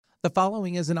The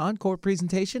following is an encore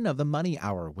presentation of the Money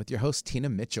Hour with your host, Tina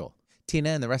Mitchell. Tina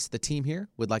and the rest of the team here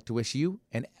would like to wish you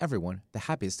and everyone the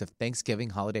happiest of Thanksgiving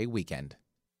holiday weekend.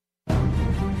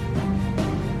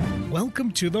 Welcome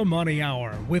to the Money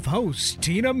Hour with host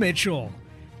Tina Mitchell.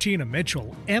 Tina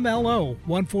Mitchell, MLO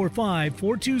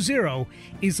 145420,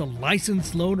 is a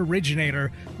licensed loan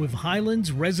originator with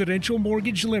Highlands Residential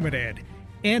Mortgage Limited,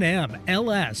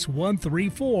 NMLS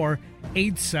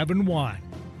 134871.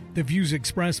 The views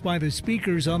expressed by the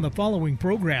speakers on the following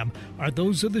program are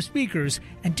those of the speakers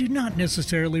and do not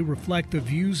necessarily reflect the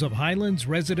views of Highlands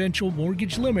Residential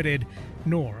Mortgage Limited,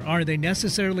 nor are they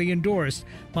necessarily endorsed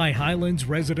by Highlands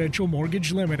Residential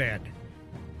Mortgage Limited.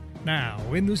 Now,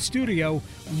 in the studio,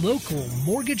 local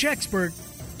mortgage expert,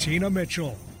 Tina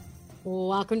Mitchell.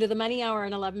 Welcome to the Money Hour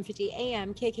on 1150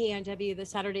 AM KKNW, the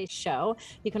Saturday show.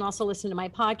 You can also listen to my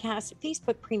podcast,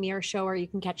 Facebook premiere show, or you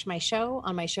can catch my show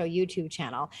on my show YouTube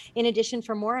channel. In addition,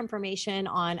 for more information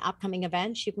on upcoming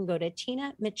events, you can go to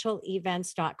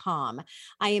tinamitchellevents.com.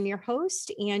 I am your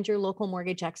host and your local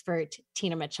mortgage expert,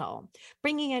 Tina Mitchell,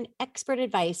 bringing in expert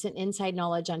advice and inside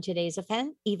knowledge on today's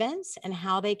events and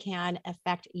how they can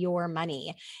affect your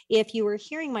money. If you are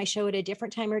hearing my show at a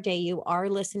different time or day, you are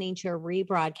listening to a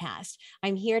rebroadcast.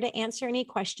 I'm here to answer any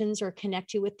questions or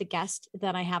connect you with the guest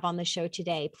that I have on the show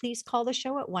today. Please call the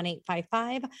show at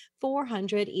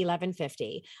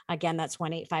 1-855-400-1150. Again, that's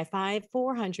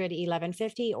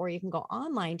 1-855-400-1150, or you can go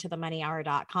online to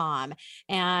themoneyhour.com.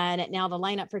 And now the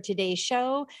lineup for today's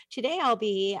show. Today, I'll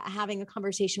be having a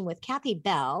conversation with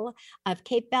KBella of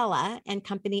KBella and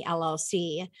Company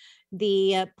LLC,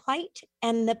 the Plight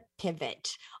and The Pivot.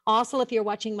 Also, if you're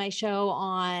watching my show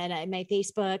on my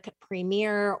Facebook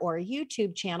premiere or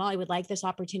YouTube channel, I would like this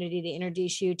opportunity to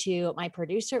introduce you to my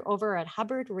producer over at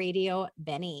Hubbard Radio,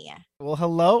 Benny. Well,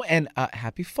 hello and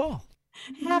happy fall.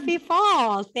 Happy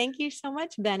fall. Thank you so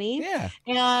much, Benny. Yeah.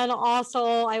 And also,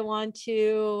 I want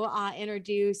to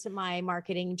introduce my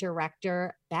marketing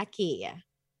director, Becky.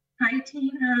 Hi,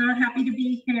 Tina. Happy to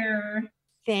be here.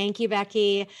 Thank you,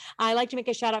 Becky. I like to make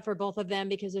a shout out for both of them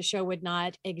because the show would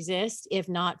not exist if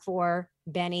not for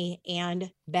Benny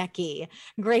and Becky.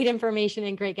 Great information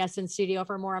and great guests in studio.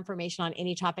 For more information on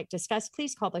any topic discussed,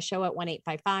 please call the show at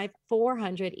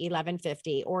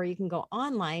 1-855-400-1150, or you can go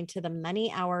online to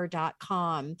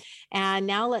themoneyhour.com. And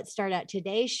now let's start out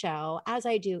today's show, as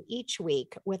I do each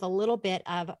week, with a little bit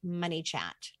of money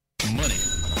chat.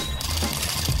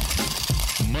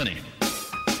 Money.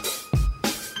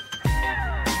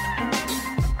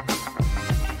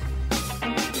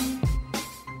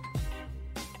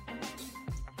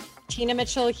 Tina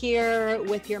Mitchell here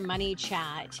with your money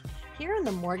chat. Here in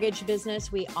the mortgage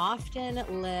business, we often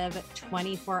live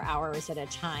 24 hours at a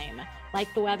time.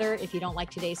 Like the weather, if you don't like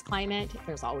today's climate,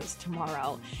 there's always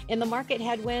tomorrow. In the market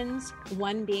headwinds,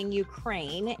 one being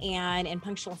Ukraine, and in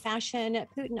punctual fashion,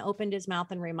 Putin opened his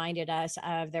mouth and reminded us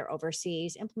of their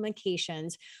overseas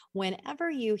implications.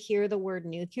 Whenever you hear the word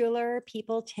nuclear,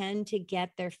 people tend to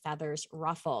get their feathers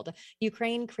ruffled.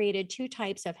 Ukraine created two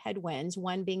types of headwinds,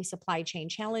 one being supply chain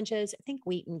challenges, think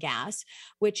wheat and gas,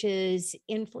 which is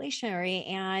inflationary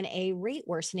and a rate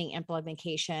worsening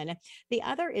implication. The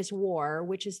other is war,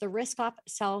 which is the risk off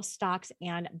sell stocks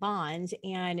and bonds,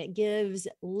 and it gives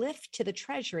lift to the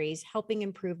treasuries, helping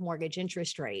improve mortgage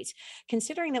interest rates.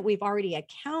 Considering that we've already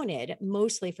accounted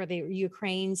mostly for the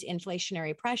Ukraine's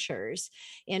inflationary pressures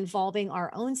involving our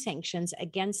own sanctions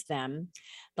against them,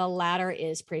 the latter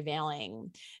is prevailing.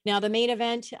 Now, the main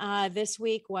event this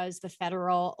week was the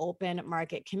Federal Open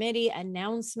Market Committee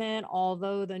announcement.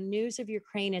 Although the news of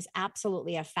Ukraine is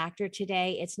absolutely a factor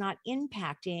today, it's not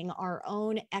impacting our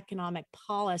own economic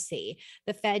policy.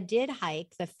 The Fed did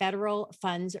hike the federal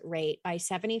funds rate by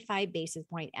 75 basis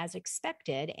points as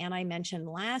expected. And I mentioned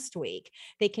last week,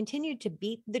 they continued to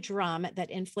beat the drum that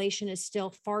inflation is still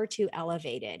far too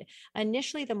elevated.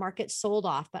 Initially, the market sold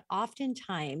off, but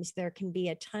oftentimes there can be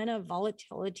a ton of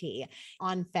volatility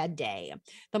on Fed Day.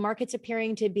 The market's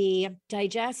appearing to be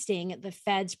digesting the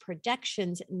Fed's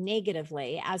projections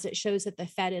negatively, as it shows that the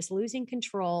Fed is losing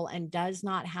control and does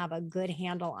not have a good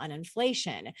handle on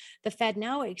inflation. The Fed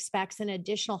now expects an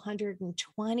additional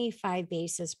 125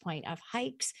 basis point of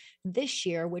hikes this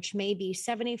year, which may be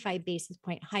 75 basis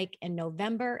point hike in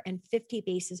November and 50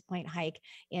 basis point hike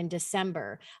in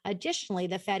December. Additionally,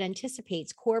 the Fed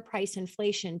anticipates core price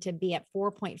inflation to be at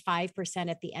 4.5%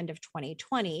 at the end of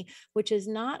 2020, which is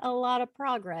not a lot of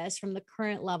progress from the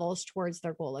current levels towards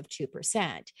their goal of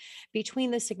 2%. Between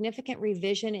the significant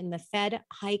revision in the Fed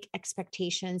hike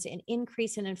expectations and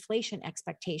increase in inflation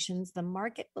expectations, the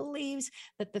market believes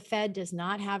that the Fed does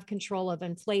not have control of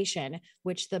inflation,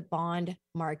 which the bond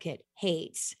market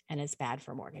hates and is bad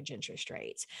for mortgage interest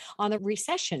rates. On the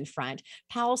recession front,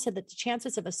 Powell said that the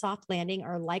chances of a soft landing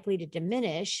are likely to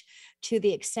diminish to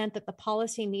the extent that the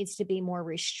policy needs to be more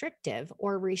restrictive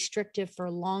or restrictive for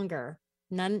longer.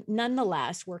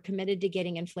 Nonetheless, we're committed to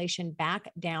getting inflation back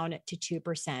down to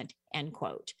 2%, end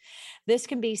quote. This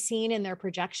can be seen in their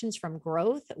projections from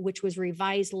growth, which was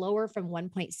revised lower from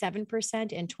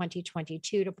 1.7% in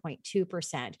 2022 to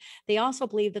 0.2%. They also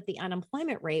believe that the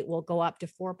unemployment rate will go up to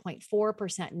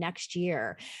 4.4% next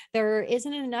year. There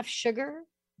isn't enough sugar,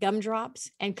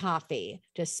 gumdrops, and coffee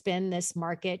to spin this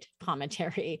market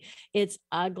commentary. It's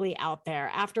ugly out there.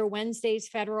 After Wednesday's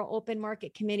Federal Open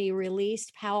Market Committee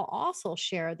released, Powell also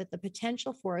shared that the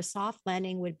potential for a soft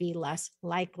landing would be less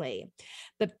likely.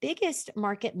 The biggest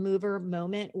market mover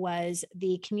moment was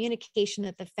the communication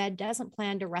that the Fed doesn't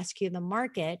plan to rescue the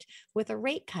market with a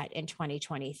rate cut in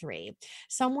 2023.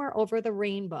 Somewhere over the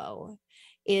rainbow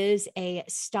is a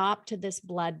stop to this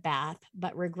bloodbath,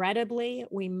 but regrettably,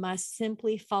 we must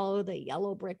simply follow the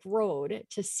yellow brick road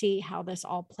to see how this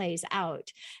all plays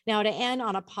out. Now, to end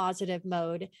on a positive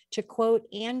mode, to quote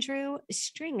Andrew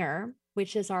Stringer,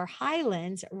 which is our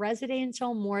Highlands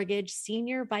Residential Mortgage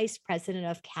Senior Vice President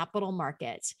of Capital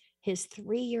Markets, his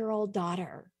 3-year-old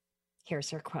daughter.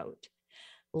 Here's her quote: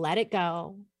 "Let it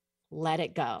go. Let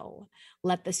it go.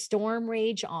 Let the storm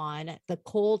rage on. The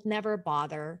cold never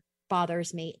bothers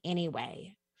me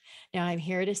anyway." Now, I'm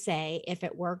here to say, if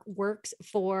it works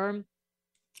for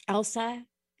Elsa,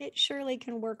 it surely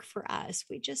can work for us.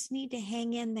 We just need to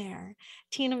hang in there.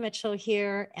 Tina Mitchell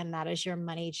here, and that is your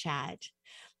Money Chat.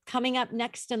 Coming up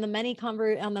next in the Money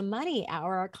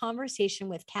Hour, a conversation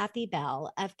with Kathy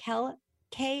Bell of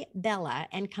KBella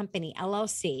and Company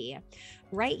LLC,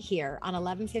 right here on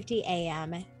 1150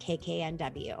 AM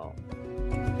KKNW.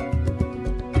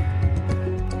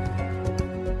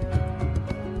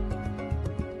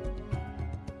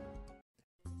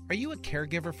 Are you a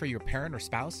caregiver for your parent or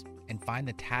spouse and find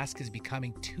the task is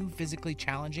becoming too physically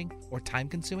challenging or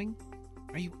time-consuming?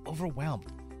 Are you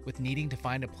overwhelmed with needing to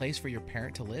find a place for your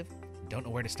parent to live and don't know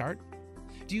where to start?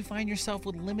 Do you find yourself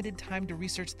with limited time to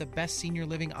research the best senior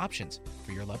living options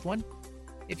for your loved one?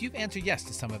 If you've answered yes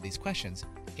to some of these questions,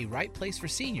 A Right Place for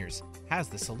Seniors has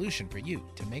the solution for you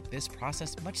to make this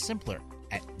process much simpler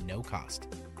at no cost.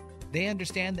 They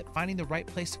understand that finding the right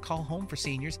place to call home for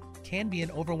seniors can be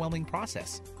an overwhelming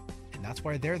process. And that's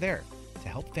why they're there to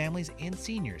help families and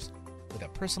seniors with a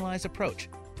personalized approach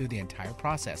through the entire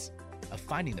process of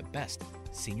finding the best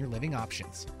senior living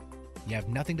options. You have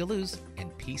nothing to lose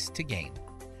and peace to gain.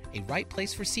 A Right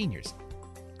Place for Seniors.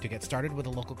 To get started with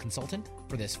a local consultant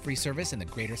for this free service in the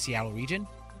greater Seattle region,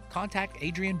 contact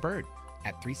Adrian Bird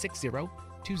at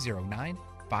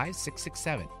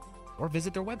 360-209-5667 or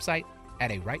visit their website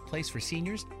at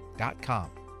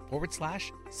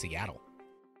arightplaceforseniors.com/Seattle.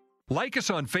 Like us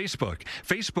on Facebook,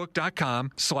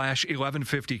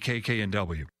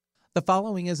 facebook.com/1150KKNW. The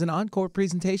following is an encore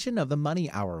presentation of the Money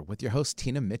Hour with your host,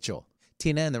 Tina Mitchell.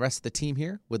 Tina and the rest of the team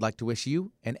here would like to wish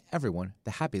you and everyone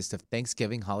the happiest of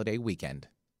Thanksgiving holiday weekend.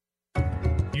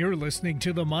 You're listening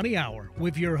to the Money Hour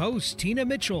with your host, Tina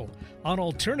Mitchell, on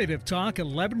Alternative Talk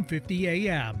 1150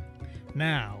 AM.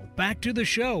 Now, back to the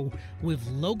show with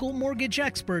local mortgage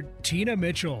expert, Tina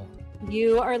Mitchell.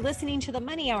 You are listening to the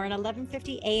Money Hour on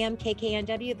 1150 AM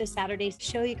KKNW, the Saturday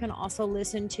show. You can also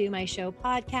listen to my show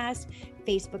podcast,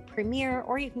 Facebook premiere,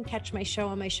 or you can catch my show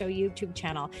on my show YouTube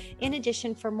channel. In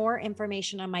addition, for more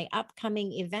information on my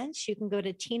upcoming events, you can go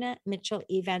to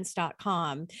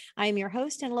tinamitchellevents.com. I am your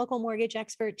host and local mortgage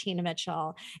expert, Tina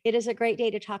Mitchell. It is a great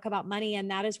day to talk about money, and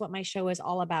that is what my show is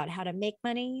all about: how to make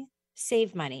money,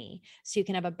 save money, so you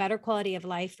can have a better quality of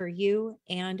life for you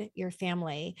and your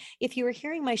family. If you are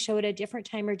hearing my show at a different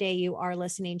time or day, you are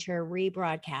listening to a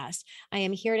rebroadcast. I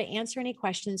am here to answer any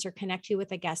questions or connect you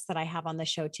with a guest that I have on the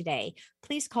show today.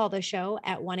 Please call the show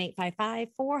at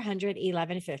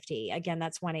 1-855-400-1150. Again,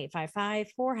 that's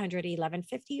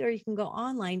 1-855-400-1150, or you can go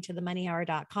online to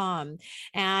themoneyhour.com.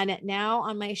 And now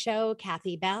on my show,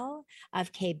 Kathy Bell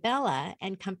of KBella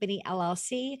and Company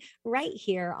LLC, right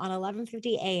here on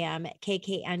 1150 AM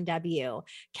KKNW.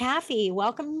 Kathy,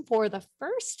 welcome for the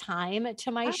first time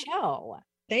to my show.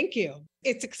 Thank you.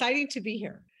 It's exciting to be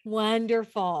here.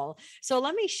 Wonderful. So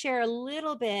let me share a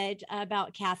little bit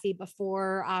about Kathy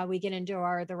before we get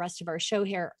into the rest of our show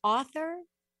here. Author,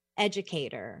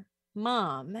 educator,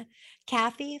 mom,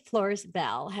 Kathy Flores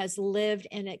Bell, has lived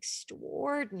an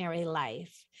extraordinary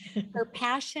life. Her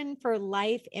passion for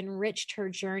life enriched her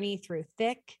journey through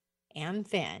thick and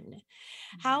thin.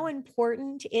 How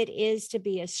important it is to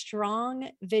be a strong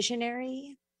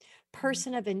visionary,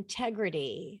 person of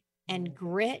integrity, and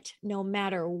grit, no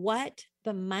matter what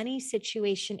the money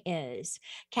situation is.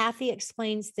 Kathy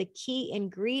explains the key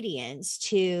ingredients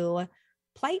to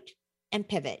Plight and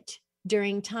Pivot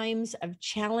during times of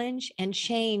challenge and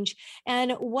change.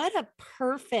 And what a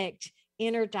perfect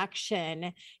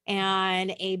introduction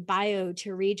and a bio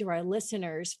to read to our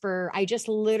listeners. I just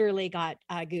literally got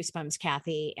goosebumps,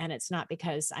 Kathy, and it's not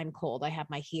because I'm cold. I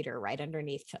have my heater right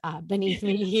beneath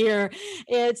me here.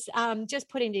 It's just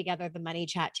putting together the money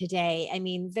chat today. I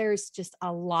mean, there's just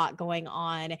a lot going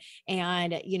on,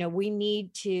 and I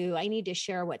need to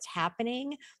share what's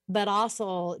happening, but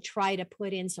also try to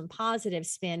put in some positive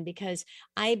spin, because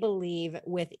I believe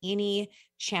with any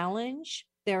challenge,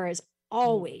 there is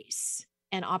always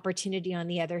an opportunity on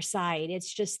the other side.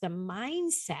 It's just the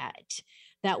mindset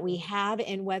that we have,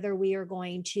 and whether we are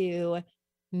going to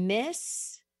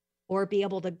miss or be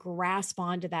able to grasp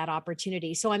onto that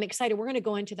opportunity. So I'm excited. We're going to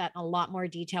go into that in a lot more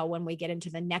detail when we get into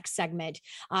the next segment.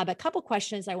 But a couple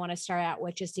questions I want to start out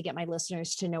with, just to get my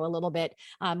listeners to know a little bit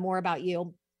more about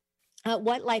you.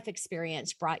 What life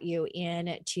experience brought you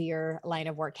into your line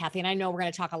of work, Kathy? And I know we're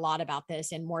going to talk a lot about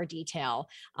this in more detail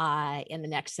in the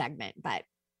next segment, but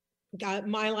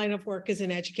My line of work is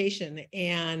in education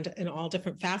and in all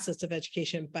different facets of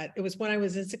education, but it was when I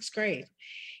was in sixth grade.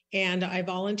 And I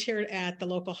volunteered at the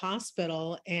local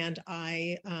hospital, and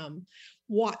I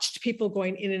watched people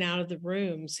going in and out of the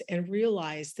rooms and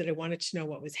realized that I wanted to know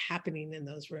what was happening in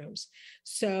those rooms.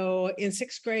 So in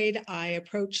sixth grade, I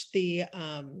approached the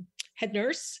head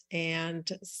nurse and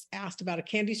asked about a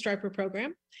candy striper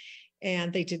program,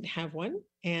 and they didn't have one.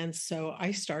 And so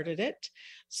I started it.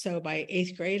 So by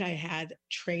eighth grade, I had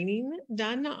training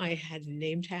done. I had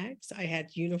name tags, I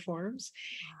had uniforms,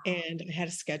 and I had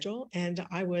a schedule, and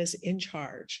I was in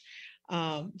charge.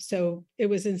 So it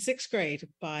was in sixth grade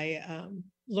by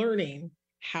learning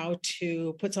how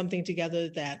to put something together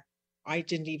that I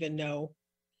didn't even know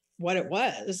what it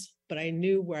was, but I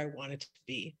knew where I wanted to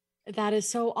be. That is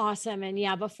so awesome. And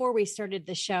yeah, before we started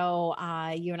the show,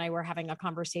 you and I were having a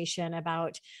conversation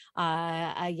about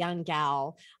a young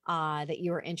gal that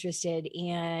you were interested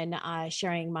in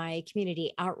sharing my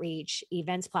community outreach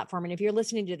events platform. And if you're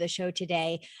listening to the show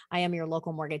today, I am your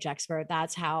local mortgage expert.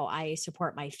 That's how I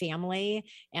support my family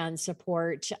and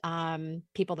support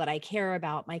people that I care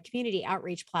about. My community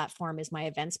outreach platform is my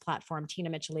events platform,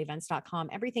 TinaMitchellEvents.com.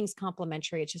 Everything's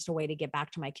complimentary. It's just a way to give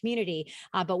back to my community.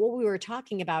 But what we were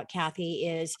talking about, Kathy,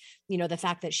 is, the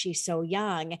fact that she's so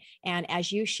young. And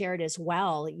as you shared as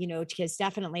well, because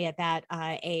definitely at that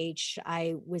age,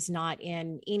 I was not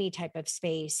in any type of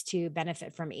space to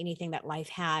benefit from anything that life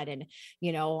had. And,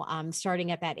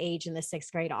 starting at that age in the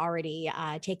sixth grade, already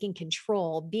taking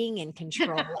control, being in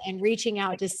control and reaching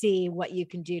out to see what you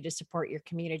can do to support your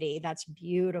community. That's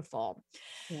beautiful.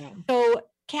 Yeah. So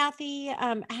Kathy,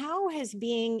 how has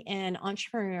being an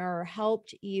entrepreneur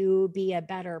helped you be a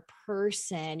better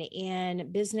person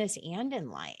in business and in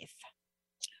life?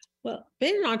 Well,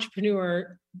 being an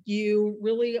entrepreneur, you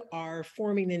really are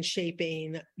forming and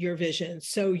shaping your vision.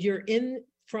 So you're in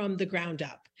from the ground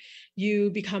up. You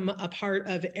become a part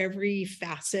of every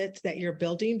facet that you're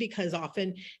building, because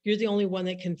often you're the only one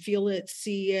that can feel it,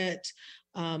 see it,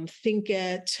 think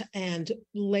it, and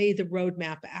lay the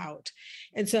roadmap out.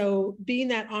 And so being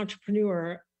that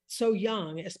entrepreneur so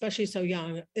young, especially so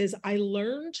young, is I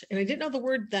learned, and I didn't know the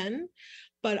word then,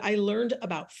 but I learned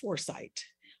about foresight.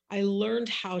 I learned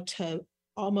how to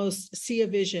almost see a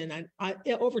vision. And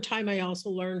over time, I also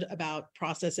learned about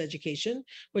process education,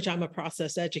 which I'm a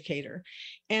process educator.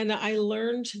 And I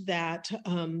learned that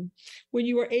when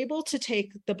you are able to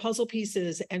take the puzzle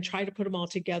pieces and try to put them all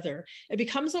together, it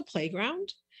becomes a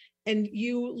playground. And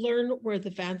you learn where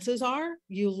the fences are,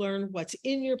 you learn what's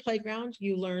in your playground,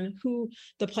 you learn who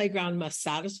the playground must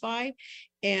satisfy.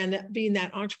 And being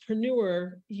that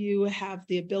entrepreneur, you have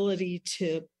the ability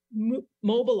to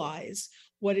mobilize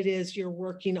what it is you're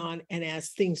working on. And as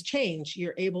things change,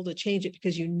 you're able to change it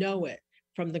because you know it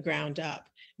from the ground up.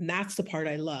 And that's the part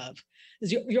I love.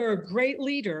 Is you're a great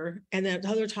leader, and then at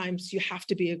other times you have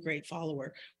to be a great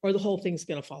follower, or the whole thing's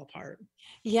going to fall apart.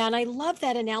 Yeah, and I love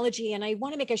that analogy, and I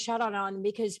want to make a shout out on,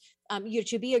 because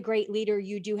to be a great leader,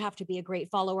 you do have to be a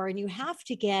great follower, and you have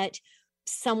to get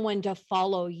someone to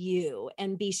follow you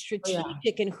and be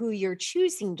strategic in who you're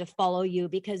choosing to follow you,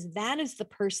 because that is the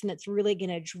person that's really going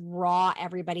to draw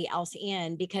everybody else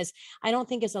in. Because I don't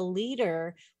think as a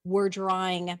leader, we're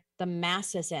drawing the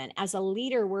masses in. As a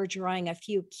leader, we're drawing a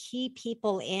few key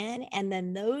people in, and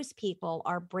then those people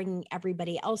are bringing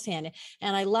everybody else in.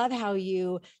 And I love how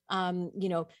you,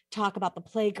 talk about the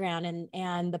playground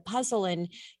and the puzzle and,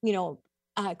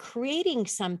 creating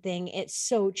something. It's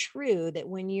so true that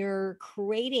when you're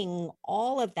creating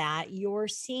all of that, you're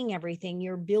seeing everything,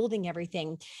 you're building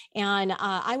everything. And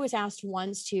I was asked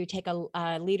once to take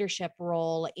a leadership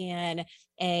role in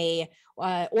a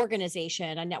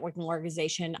organization, a networking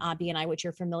organization, BNI, which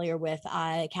you're familiar with,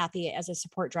 Kathy, as a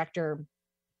support director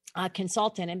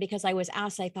consultant. And because I was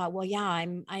asked, I thought, well, yeah,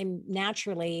 I'm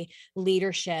naturally,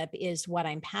 leadership is what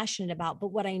I'm passionate about.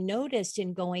 But what I noticed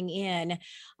in going in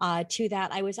to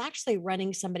that, I was actually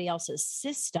running somebody else's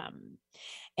system.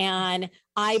 And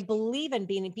I believe in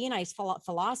BNI's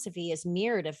philosophy is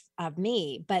mirrored of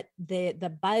me, but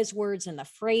the buzzwords and the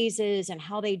phrases and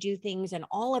how they do things and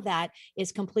all of that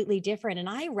is completely different. And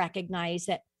I recognize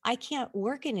that I can't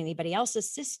work in anybody else's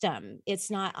system.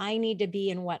 It's not, I need to be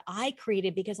in what I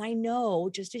created, because I know,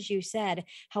 just as you said,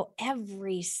 how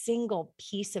every single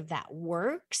piece of that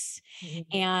works.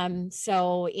 Mm-hmm. And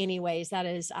so anyways, that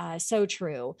is so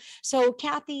true. So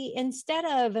Kathy, instead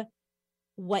of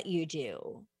what you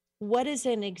do, what is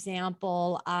an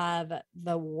example of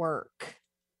the work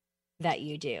that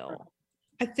you do?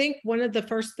 I think one of the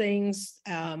first things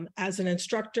as an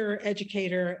instructor,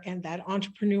 educator, and that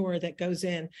entrepreneur that goes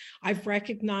in, I've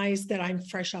recognized that I'm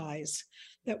fresh eyes,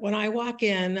 that when I walk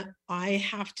in, I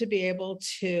have to be able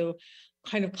to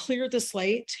kind of clear the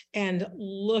slate and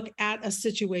look at a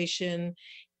situation,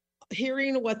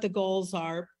 hearing what the goals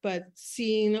are, but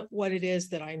seeing what it is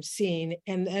that I'm seeing,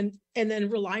 and then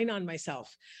relying on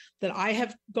myself, that I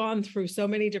have gone through so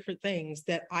many different things,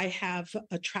 that I have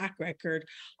a track record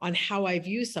on how I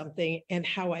view something and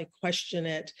how I question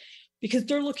it, because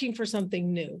they're looking for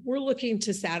something new. We're looking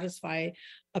to satisfy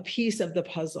a piece of the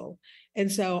puzzle. And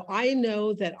so I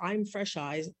know that I'm fresh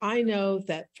eyes. I know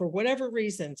that for whatever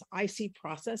reasons, I see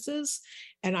processes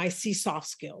and I see soft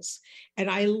skills. And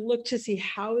I look to see,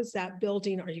 how is that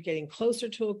building? Are you getting closer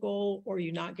to a goal, or are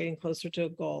you not getting closer to a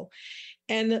goal?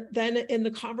 And then in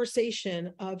the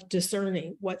conversation of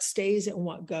discerning what stays and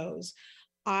what goes,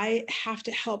 I have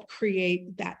to help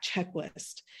create that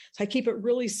checklist. So I keep it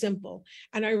really simple.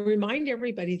 And I remind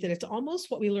everybody that it's almost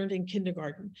what we learned in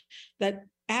kindergarten, that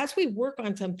as we work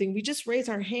on something, we just raise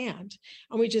our hand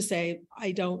and we just say,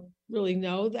 I don't really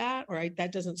know that, or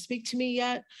that doesn't speak to me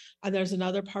yet. And there's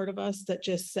another part of us that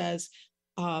just says,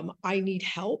 I need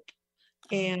help.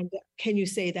 And can you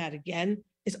say that again?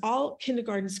 It's all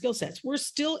kindergarten skill sets. We're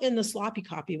still in the sloppy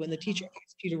copy when the teacher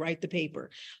asks you to write the paper.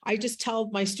 I just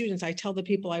tell my students, I tell the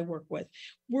people I work with,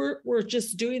 we're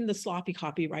just doing the sloppy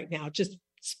copy right now. Just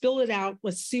spill it out.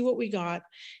 Let's see what we got.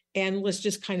 And let's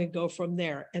just kind of go from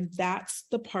there. And that's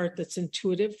the part that's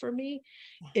intuitive for me,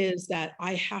 is that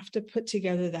I have to put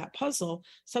together that puzzle.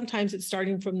 Sometimes it's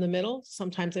starting from the middle.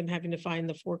 Sometimes I'm having to find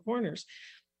the four corners.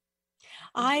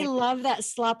 I love that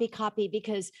sloppy copy,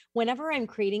 because whenever I'm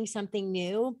creating something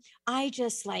new, I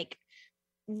just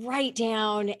write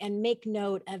down and make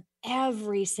note of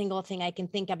every single thing I can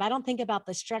think of. I don't think about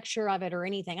the structure of it or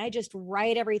anything. I just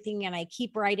write everything and I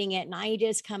keep writing it, and I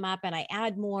just come up and I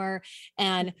add more.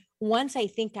 And once I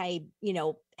think I,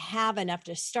 have enough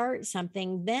to start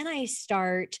something, then I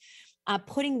start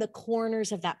putting the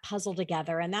corners of that puzzle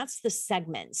together. And that's the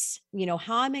segments.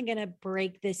 How am I going to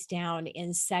break this down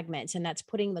in segments? And that's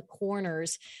putting the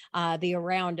corners,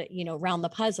 around the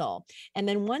puzzle. And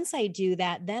then once I do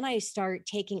that, then I start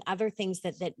taking other things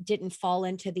that didn't fall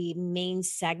into the main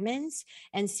segments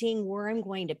and seeing where I'm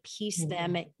going to piece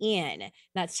them in.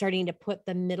 That's starting to put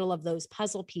the middle of those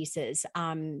puzzle pieces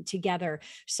together.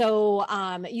 So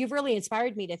you've really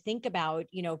inspired me to think about,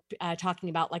 talking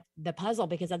about the puzzle,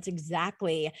 because that's exactly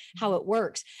how it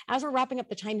works. As we're wrapping up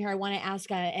the time here, I want to ask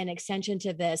an extension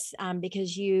to this,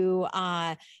 because you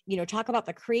talk about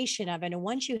the creation of it. And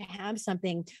once you have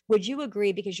something, would you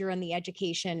agree, because you're in the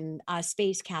education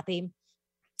space, Kathy,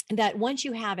 that once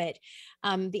you have it,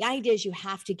 the idea is you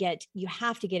have to get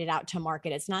it out to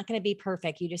market. It's not going to be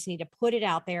perfect. You just need to put it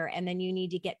out there, and then you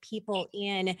need to get people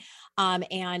in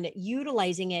and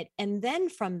utilizing it. And then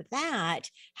from that,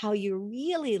 how you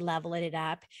really level it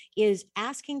up is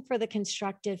asking for the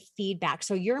constructive feedback.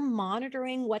 So you're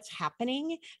monitoring what's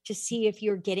happening to see if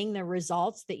you're getting the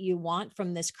results that you want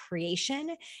from this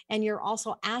creation. And you're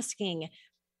also asking,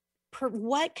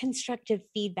 what constructive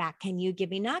feedback can you give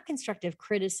me? Not constructive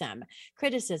criticism.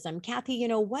 Kathy,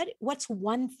 what's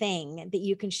one thing that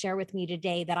you can share with me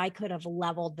today that I could have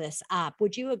leveled this up?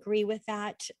 Would you agree with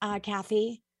that,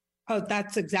 Kathy? Oh,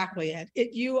 that's exactly it.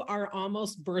 You are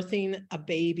almost birthing a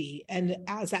baby. And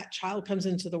as that child comes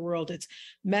into the world, it's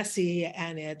messy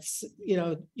and it's,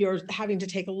 you're having to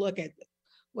take a look at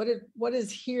what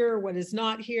is here, what is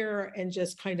not here, and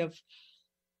just kind of,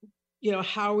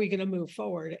 how are we going to move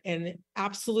forward? And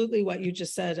absolutely what you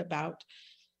just said about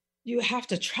you have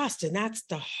to trust. And that's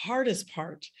the hardest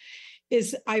part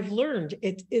is I've learned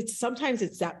it's sometimes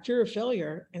it's that fear of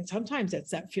failure and sometimes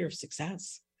it's that fear of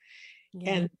success.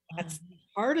 Yeah. And that's the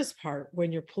hardest part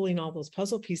when you're pulling all those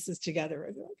puzzle pieces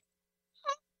together.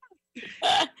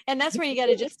 And that's where you got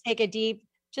to just take a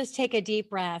deep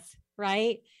breath,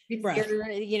 right? Deep breath.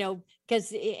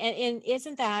 Because and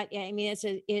isn't that, I mean,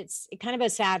 it's kind of a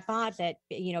sad thought that,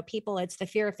 people, it's the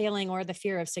fear of failing or the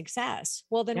fear of success.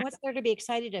 Well, then what's there to be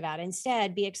excited about?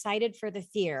 Instead, be excited for the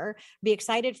fear, be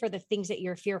excited for the things that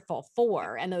you're fearful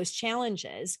for and those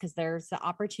challenges, because there's the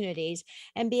opportunities,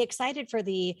 and be excited for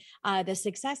the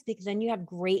success, because then you have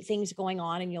great things going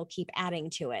on and you'll keep adding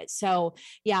to it. So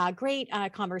yeah, great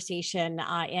conversation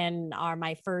in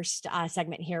my first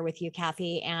segment here with you,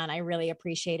 Kathy, and I really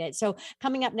appreciate it. So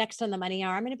coming up next on the Money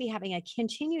Hour, I'm going to be having a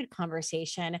continued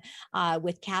conversation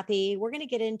with Kathy. We're going to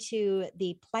get into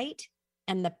the Plight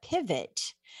and the Pivot,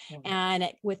 and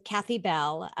with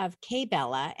KBella of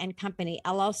KBella and Company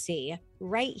LLC,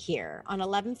 right here on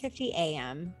 1150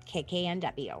 AM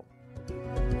KKNW.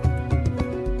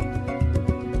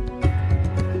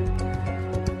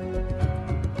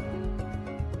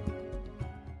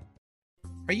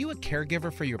 Are you a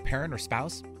caregiver for your parent or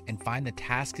spouse and find the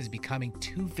task is becoming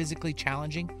too physically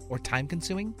challenging or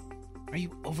time-consuming? Are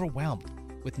you overwhelmed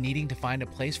with needing to find a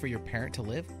place for your parent to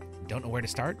live and don't know where to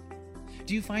start?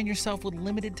 Do you find yourself with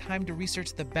limited time to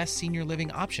research the best senior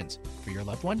living options for your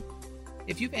loved one?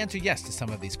 If you've answered yes to some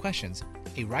of these questions,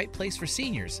 A Right Place for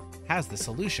Seniors has the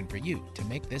solution for you to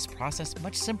make this process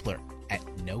much simpler at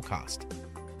no cost.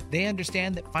 They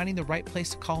understand that finding the right place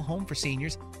to call home for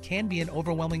seniors can be an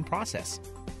overwhelming process,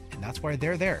 and that's why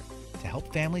they're there to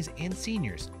help families and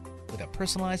seniors with a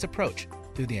personalized approach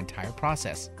through the entire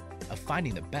process of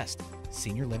finding the best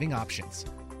senior living options.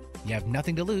 You have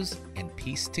nothing to lose and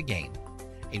peace to gain.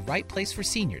 A Right Place for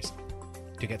Seniors.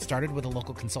 To get started with a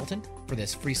local consultant for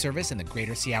this free service in the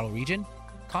greater Seattle region,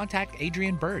 contact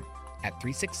Adrienne Bird at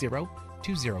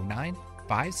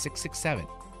 360-209-5667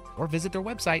 or visit their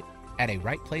website at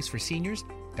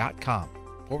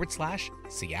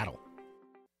arightplaceforseniors.com/Seattle.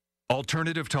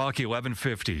 Alternative Talk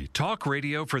 1150, talk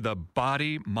radio for the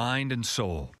body, mind, and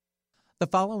soul. The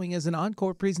following is an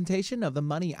encore presentation of the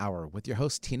Money Hour with your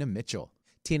host, Tina Mitchell.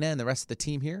 Tina and the rest of the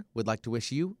team here would like to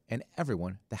wish you and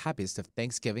everyone the happiest of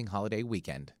Thanksgiving holiday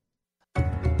weekend.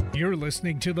 You're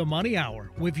listening to the Money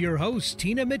Hour with your host,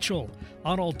 Tina Mitchell,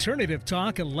 on Alternative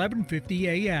Talk 1150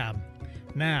 AM.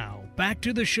 Now, back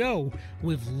to the show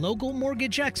with local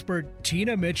mortgage expert,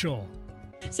 Tina Mitchell.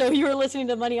 So you're listening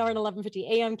to Money Hour at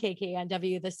 1150 AM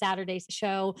KKNW, the Saturday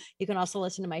show. You can also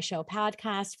listen to my show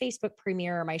podcast, Facebook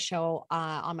premiere, my show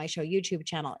on my show YouTube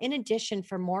channel. In addition,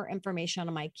 for more information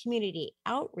on my community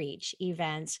outreach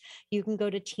events, you can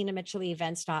go to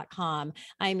TinaMitchellEvents.com.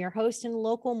 I am your host and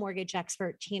local mortgage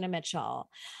expert, Tina Mitchell.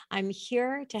 I'm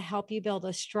here to help you build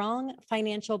a strong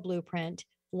financial blueprint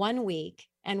 1 week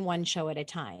and one show at a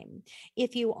time.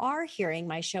 If you are hearing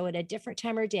my show at a different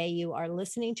time or day, you are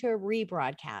listening to a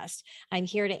rebroadcast. I'm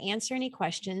here to answer any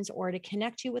questions or to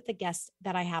connect you with the guests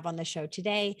that I have on the show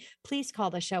today. Please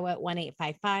call the show at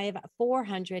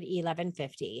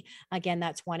 1-855-400-1150. Again,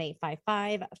 that's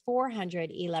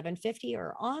 1-855-400-1150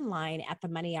 or online at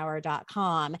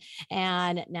themoneyhour.com.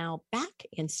 And now back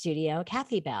in studio,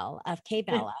 KBella of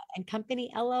KBella and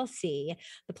Company LLC,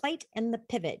 the Plight and the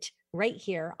Pivot, right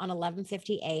here on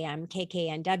 1150 AM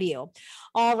KKNW.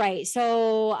 All right.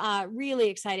 So really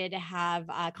excited to have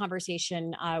a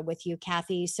conversation with you,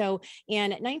 Kathy. So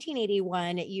in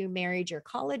 1981, you married your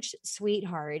college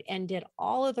sweetheart and did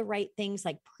all of the right things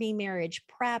like pre-marriage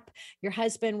prep. Your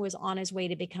husband was on his way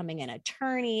to becoming an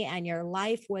attorney and your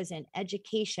life was in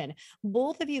education.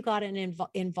 Both of you got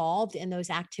involved in those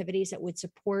activities that would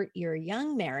support your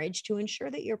young marriage to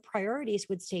ensure that your priorities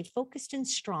would stay focused and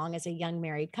strong as a young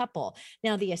married couple.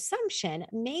 Now, the assumption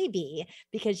may be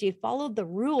because you followed the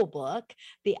rule book,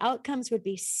 the outcomes would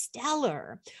be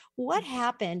stellar. What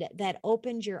happened that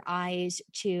opened your eyes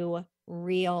to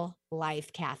real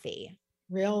life, Kathy?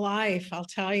 Real life, I'll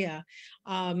tell you,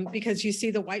 because you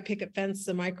see the white picket fence,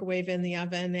 the microwave in the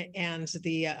oven, and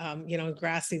the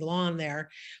grassy lawn there.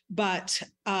 But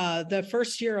the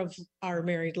first year of our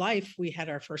married life, we had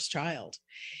our first child.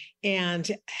 And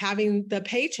having the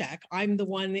paycheck, I'm the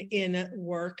one in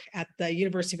work at the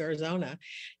University of Arizona,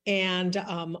 and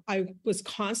I was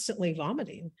constantly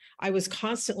vomiting. I was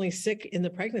constantly sick in the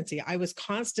pregnancy. I was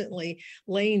constantly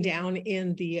laying down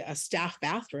in the staff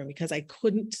bathroom because I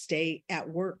couldn't stay at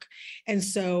work. And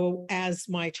so as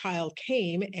my child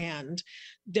came and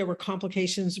there were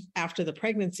complications after the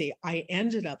pregnancy, I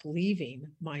ended up leaving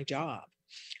my job.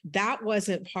 That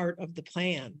wasn't part of the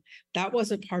plan. That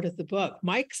wasn't part of the book.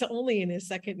 Mike's only in his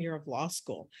second year of law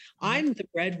school. I'm the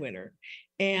breadwinner.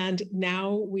 And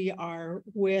now we are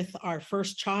with our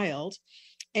first child,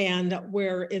 and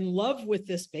we're in love with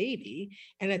this baby.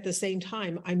 And at the same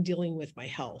time, I'm dealing with my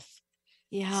health.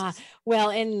 Yeah. Well,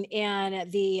 in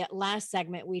the last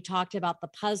segment, we talked about the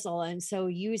puzzle. And so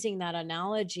using that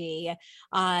analogy,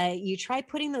 you try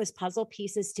putting those puzzle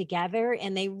pieces together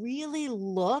and they really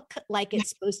look like it's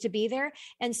supposed to be there.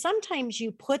 And sometimes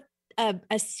you put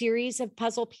a series of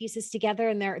puzzle pieces together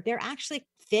and they're actually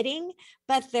fitting,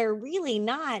 but they're really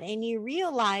not. And you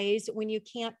realize when you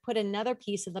can't put another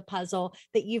piece of the puzzle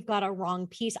that you've got a wrong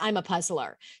piece. I'm a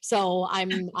puzzler. So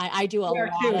I do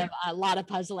a lot of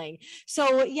puzzling.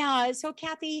 So yeah. So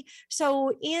Kathy,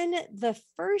 so in the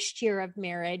first year of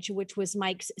marriage, which was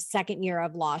Mike's second year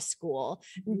of law school,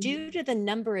 due to the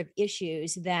number of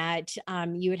issues that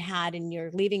you had and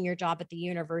you're leaving your job at the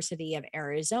University of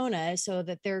Arizona, so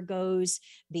that there goes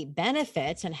the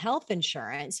benefits and health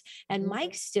insurance. And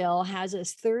Mike still has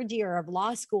his third year of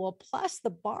law school plus the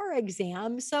bar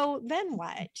exam. So then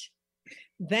what?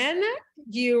 Then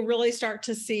you really start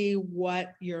to see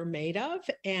what you're made of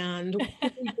and who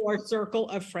your circle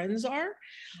of friends are.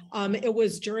 It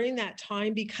was during that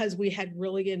time, because we had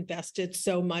really invested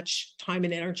so much time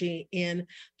and energy in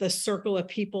the circle of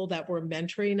people that were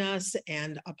mentoring us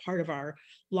and a part of our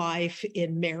life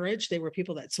in marriage. They were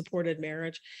people that supported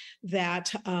marriage,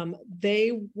 that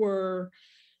they were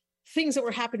things that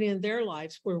were happening in their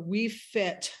lives where we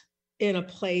fit in a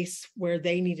place where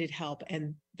they needed help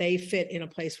and they fit in a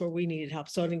place where we needed help.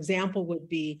 So an example would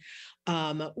be,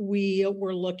 we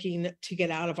were looking to get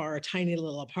out of our tiny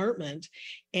little apartment,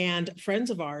 and friends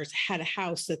of ours had a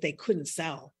house that they couldn't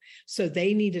sell. So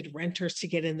they needed renters to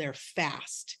get in there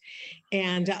fast.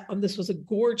 And this was a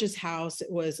gorgeous house.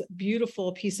 It was a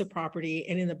beautiful piece of property.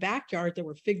 And in the backyard, there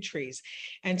were fig trees.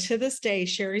 And to this day,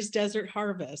 Sherry's Desert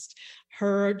Harvest,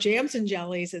 her jams and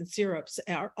jellies and syrups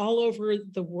are all over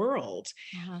the world.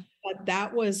 But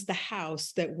that was the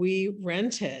house that we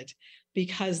rented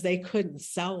because they couldn't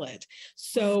sell it.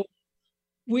 So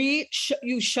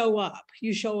you show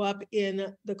up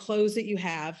in the clothes that you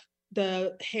have,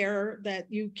 the hair that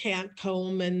you can't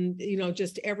comb, and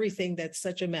just everything that's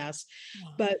such a mess.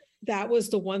 But that was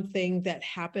the one thing that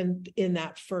happened in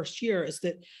that first year, is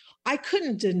that I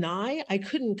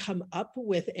couldn't come up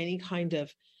with any kind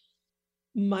of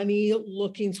money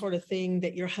looking sort of thing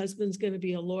that your husband's going to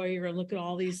be a lawyer and look at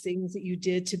all these things that you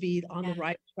did to be on the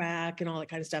right track and all that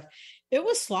kind of stuff. It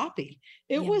was sloppy.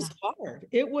 It was hard.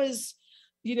 It was,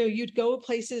 you'd go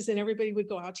places and everybody would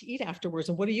go out to eat afterwards.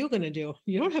 And what are you going to do?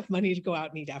 You don't have money to go out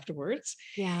and eat afterwards.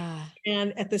 Yeah.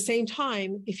 And at the same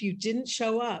time, if you didn't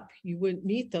show up, you wouldn't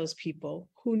meet those people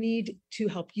who need to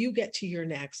help you get to your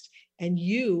next and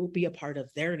you be a part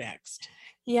of their next.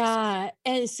 Yeah.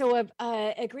 And so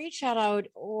a great shout out,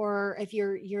 or if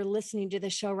you're listening to the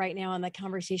show right now and the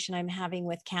conversation I'm having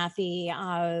with Kathy,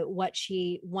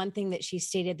 one thing that she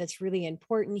stated that's really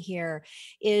important here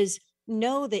is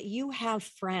know that you have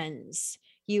friends.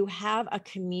 You have a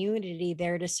community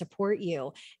there to support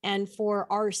you. And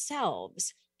for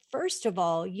ourselves, first of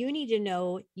all, you need to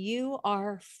know you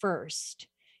are first.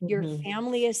 Your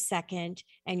family is second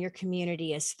and your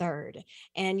community is third.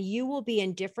 And you will be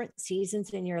in different seasons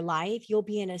in your life. You'll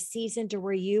be in a season to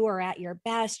where you are at your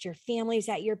best, your family's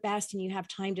at your best, and you have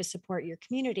time to support your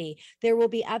community. There will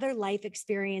be other life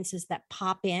experiences that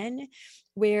pop in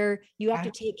where you have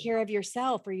to take care of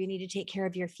yourself or you need to take care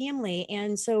of your family.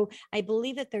 And so I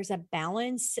believe that there's a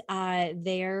balance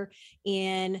there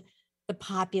in the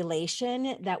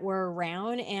population that we're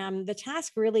around. And the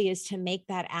task really is to make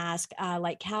that ask,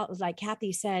 like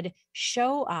Kathy said,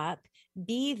 show up,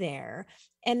 be there,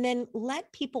 and then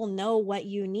let people know what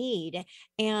you need.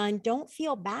 And don't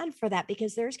feel bad for that,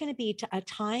 because there's going to be a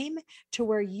time to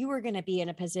where you are going to be in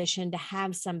a position to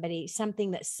have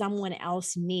something that someone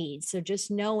else needs. So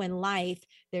just know in life,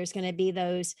 there's going to be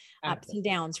those ups and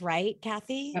downs, right,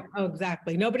 Kathy? Oh,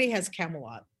 exactly. Nobody has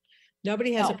Camelot.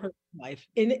 Nobody has a No. perfect life.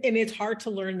 And it's hard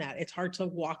to learn that. It's hard to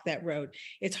walk that road.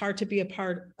 It's hard to be a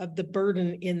part of the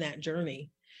burden in that journey.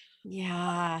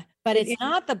 Yeah, but it's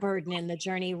not the burden in the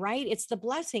journey, right? It's the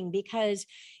blessing, because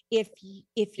if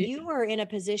you are in a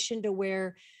position to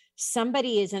where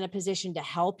somebody is in a position to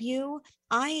help you,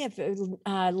 I have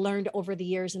learned over the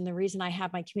years, and the reason I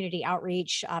have my community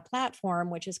outreach platform,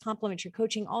 which is complimentary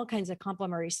coaching, all kinds of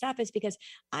complimentary stuff, is because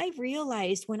I've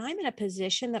realized when I'm in a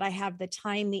position that I have the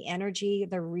time, the energy,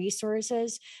 the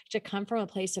resources to come from a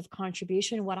place of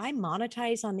contribution, what I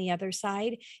monetize on the other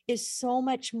side is so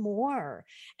much more.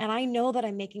 And I know that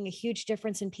I'm making a huge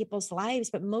difference in people's lives,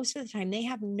 but most of the time they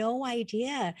have no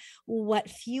idea what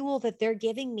fuel that they're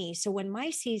giving me. So when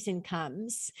my season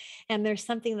comes and there's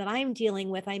something that I'm dealing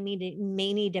with, I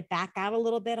may need to back out a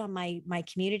little bit on my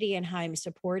community and how I'm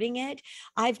supporting it.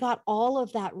 I've got all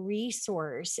of that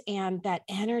resource and that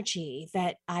energy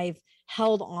that I've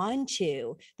held on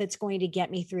to that's going to get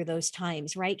me through those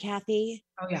times. Right, Kathy?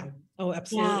 Oh, yeah. Oh,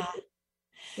 absolutely. Yeah.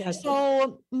 Yes.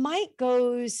 So Mike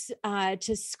goes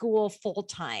to school full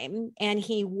time and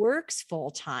he works full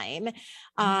time.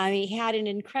 He had an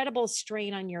incredible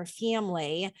strain on your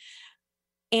family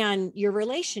and your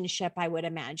relationship, I would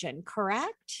imagine,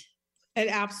 correct? It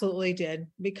absolutely did,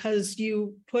 because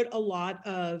you put a lot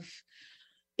of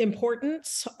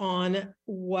importance on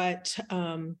what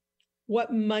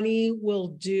money will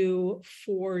do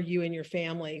for you and your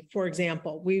family. For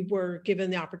example, we were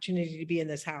given the opportunity to be in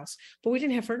this house, but we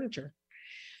didn't have furniture.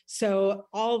 So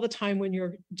all the time when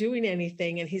you're doing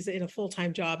anything, and he's in a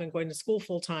full-time job and going to school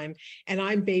full-time, and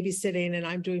I'm babysitting and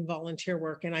I'm doing volunteer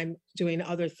work and I'm doing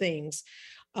other things,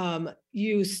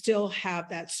 you still have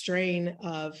that strain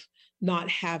of not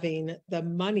having the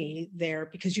money there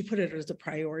because you put it as a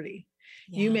priority.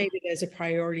 Yeah. You made it as a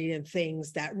priority in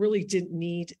things that really didn't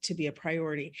need to be a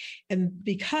priority. And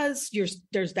because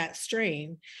there's that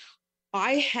strain,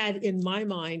 I had in my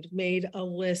mind made a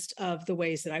list of the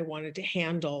ways that I wanted to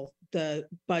handle the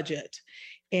budget.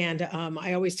 And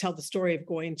I always tell the story of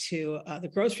going to the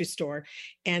grocery store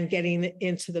and getting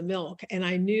into the milk. And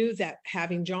I knew that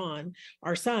having John,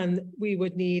 our son, we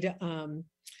would need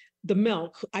the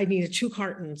milk. I needed 2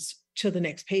 cartons to the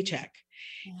next paycheck.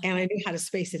 And I knew how to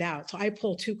space it out. So I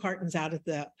pulled 2 cartons out of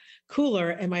the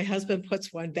cooler and my husband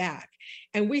puts one back.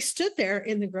 And we stood there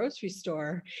in the grocery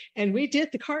store and we did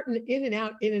the carton in and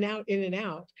out, in and out, in and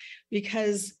out,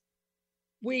 because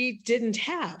we didn't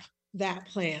have that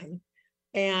plan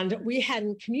and we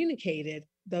hadn't communicated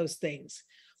those things.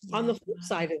 Yeah. On the flip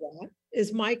side of that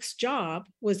is Mike's job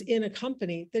was in a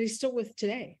company that he's still with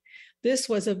today. This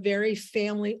was a very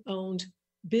family-owned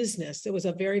business. It was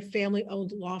a very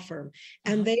family-owned law firm,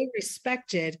 and they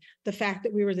respected the fact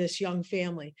that we were this young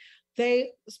family. They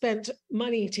spent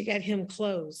money to get him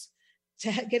clothes,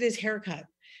 to get his haircut,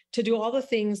 to do all the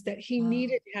things that he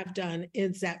needed to have done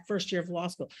in that first year of law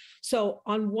school. So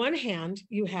on one hand,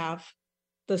 you have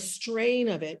the strain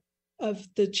of it, of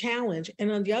the challenge,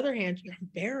 and on the other hand, you're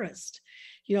embarrassed,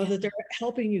 that they're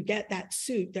helping you get that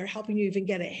suit. They're helping you even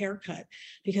get a haircut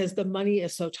because the money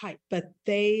is so tight, but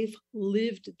they've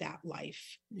lived that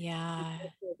life. Yeah.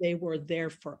 They were there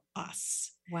for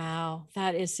us. Wow.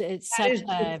 It's such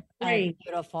a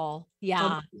beautiful,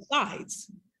 yeah. Sides.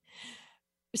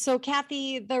 So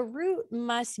Kathy, the root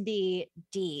must be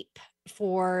deep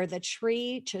for the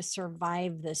tree to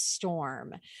survive the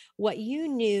storm. What you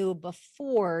knew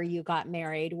before you got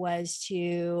married was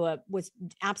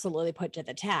absolutely put to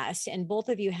the test. And both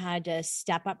of you had to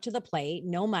step up to the plate.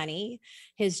 No money.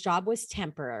 His job was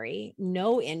temporary,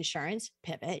 no insurance,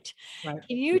 pivot. Right.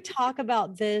 Can you talk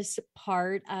about this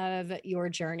part of your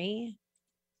journey?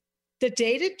 The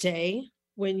day-to-day,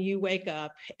 when you wake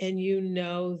up and you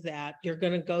know that you're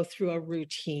going to go through a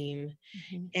routine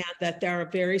and that there are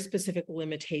very specific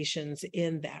limitations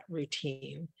in that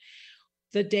routine,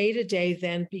 the day-to-day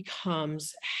then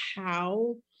becomes,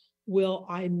 how will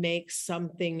I make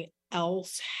something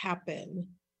else happen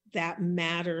that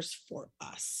matters for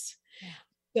us?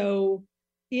 Yeah. So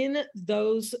in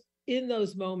those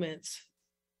moments,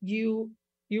 you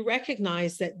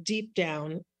recognize that deep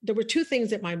down, there were 2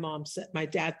 things that my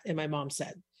dad and my mom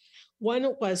said.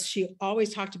 One was, she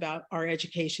always talked about our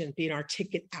education being our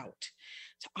ticket out.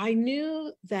 So I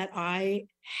knew that I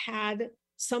had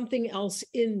something else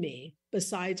in me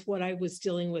besides what I was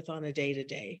dealing with on a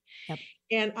day-to-day. Yep.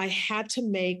 And I had to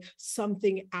make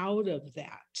something out of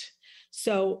that.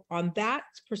 So on that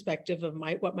perspective of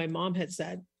what my mom had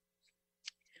said,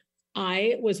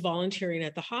 I was volunteering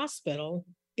at the hospital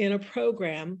in a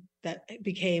program that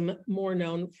became more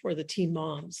known for the teen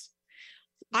moms.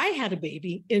 I had a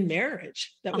baby in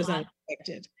marriage that was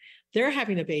unexpected. They're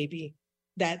having a baby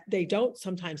that they don't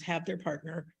sometimes have their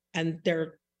partner and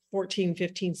they're 14,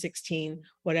 15, 16,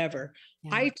 whatever.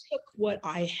 Yeah. I took what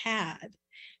I had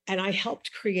and I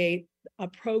helped create a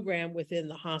program within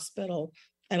the hospital.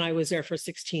 And I was there for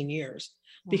 16 years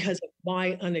because of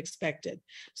my unexpected.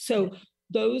 So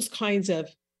those kinds of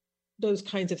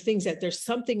things, that there's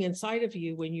something inside of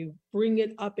you when you bring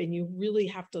it up and you really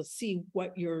have to see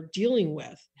what you're dealing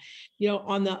with.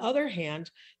 On the other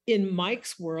hand, in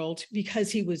Mike's world,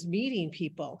 because he was meeting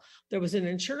people, there was an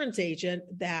insurance agent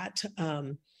that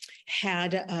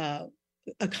had a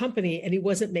company and he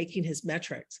wasn't making his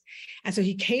metrics. And so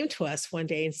he came to us one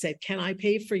day and said, "Can I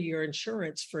pay for your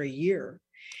insurance for a year?"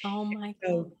 Oh my God.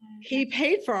 So he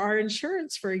paid for our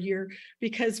insurance for a year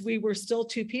because we were still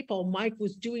two people. Mike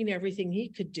was doing everything he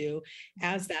could do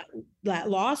as that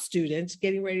law student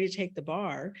getting ready to take the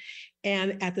bar.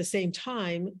 And at the same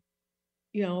time,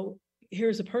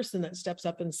 here's a person that steps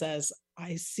up and says,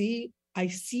 I see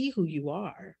who you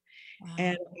are. Wow.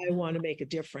 And I want to make a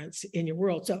difference in your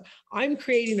world. So I'm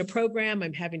creating a program.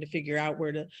 I'm having to figure out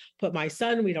where to put my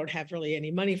son. We don't have really any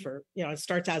money for, it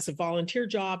starts as a volunteer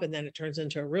job and then it turns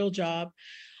into a real job.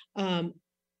 But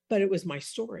it was my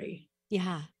story.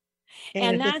 Yeah.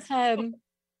 And that's,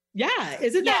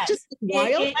 isn't that just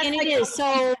wild? And it is.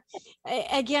 So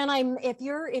again, if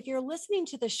you're listening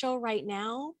to the show right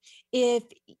now, if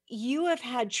you have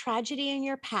had tragedy in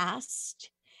your past,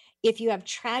 if you have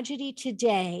tragedy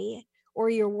today, or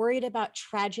you're worried about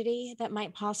tragedy that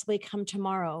might possibly come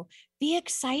tomorrow, be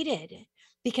excited,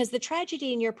 because the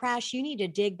tragedy in your past, you need to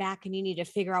dig back and you need to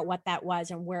figure out what that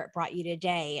was and where it brought you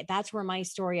today. That's where my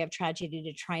story of tragedy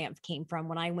to triumph came from,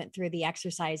 when I went through the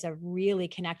exercise of really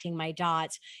connecting my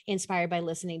dots, inspired by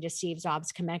listening to Steve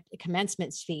Jobs'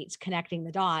 commencement speech, connecting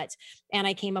the dots. And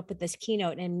I came up with this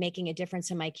keynote and making a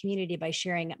difference in my community by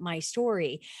sharing my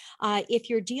story. If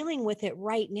you're dealing with it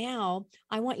right now,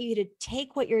 I want you to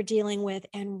take what you're dealing with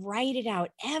and write it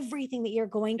out, everything that you're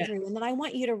going through. And then I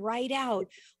want you to write out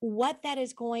what that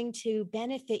is going to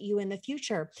benefit you in the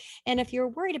future. And if you're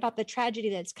worried about the tragedy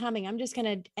that's coming, I'm just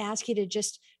going to ask you to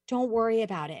just don't worry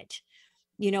about it.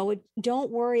 Don't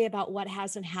worry about what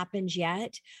hasn't happened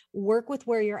yet. Work with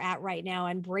where you're at right now.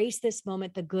 Embrace this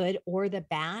moment, the good or the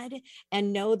bad,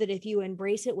 and know that if you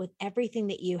embrace it with everything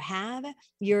that you have,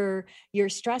 your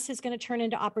stress is going to turn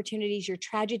into opportunities. Your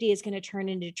tragedy is going to turn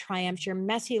into triumphs. Your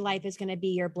messy life is going to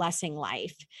be your blessing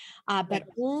life. But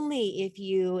only if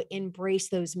you embrace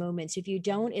those moments. If you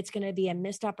don't, it's going to be a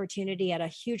missed opportunity at a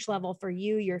huge level for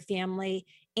you, your family,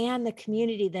 and the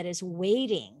community that is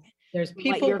waiting. There's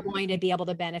people what you're going to be able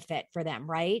to benefit for them,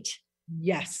 right?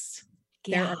 Yes.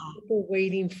 Yeah. There are people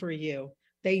waiting for you.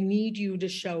 They need you to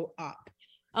show up.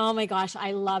 Oh my gosh,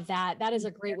 I love that. That is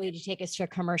a great way to take us to a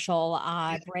commercial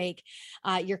break.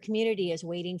 Your community is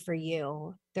waiting for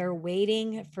you. They're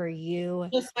waiting for you.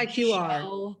 Just like you are.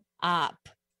 Show up.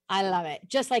 I love it.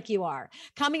 Just like you are.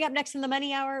 Coming up next in the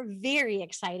Money Hour, very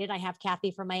excited. I have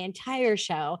Kathy for my entire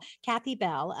show, Kathy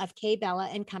Bell of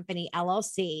KBella and Company,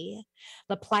 LLC,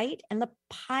 the Plight and the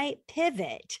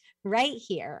Pivot, right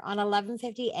here on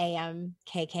 1150 AM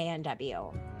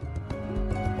KKNW.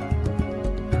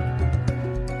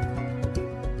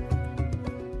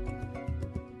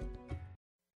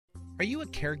 Are you a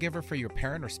caregiver for your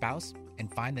parent or spouse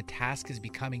and find the task is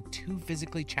becoming too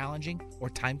physically challenging or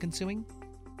time-consuming?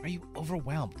 Are you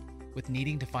overwhelmed with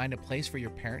needing to find a place for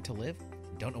your parent to live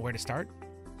and don't know where to start?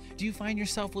 Do you find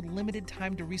yourself with limited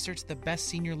time to research the best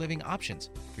senior living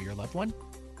options for your loved one?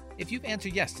 If you've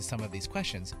answered yes to some of these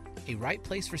questions, A Right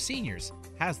Place for Seniors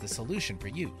has the solution for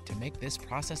you to make this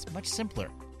process much simpler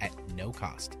at no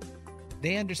cost.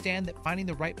 They understand that finding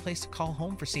the right place to call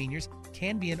home for seniors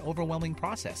can be an overwhelming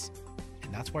process,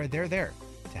 and that's why they're there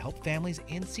to help families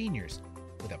and seniors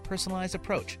with a personalized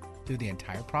approach through the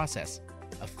entire process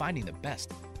of finding the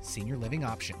best senior living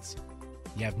options.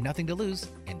 You have nothing to lose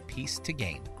and peace to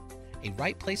gain. A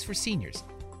Right Place for Seniors.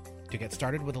 To get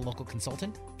started with a local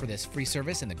consultant for this free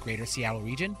service in the greater Seattle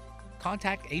region,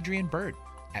 contact Adrienne Bird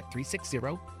at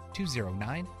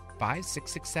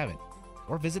 360-209-5667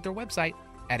 or visit their website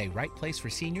at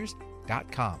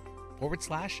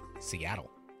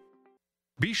arightplaceforseniors.com/Seattle.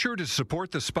 Be sure to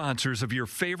support the sponsors of your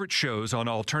favorite shows on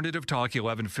Alternative Talk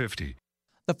 1150.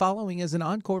 The following is an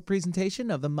encore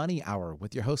presentation of the Money Hour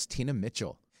with your host, Tina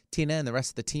Mitchell. Tina and the rest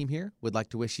of the team here would like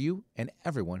to wish you and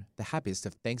everyone the happiest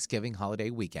of Thanksgiving holiday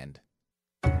weekend.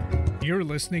 You're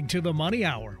listening to the Money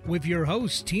Hour with your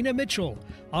host, Tina Mitchell,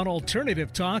 on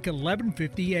Alternative Talk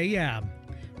 1150 AM.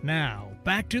 Now,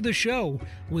 back to the show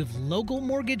with local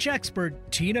mortgage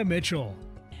expert, Tina Mitchell.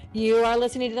 You are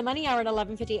listening to the Money Hour at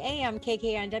 11:50 a.m.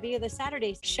 KKNW, the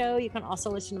Saturday show. You can also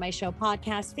listen to my show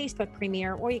podcast, Facebook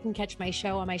premiere, or you can catch my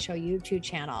show on my show YouTube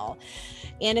channel.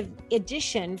 In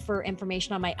addition, for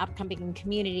information on my upcoming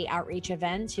community outreach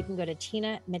events, you can go to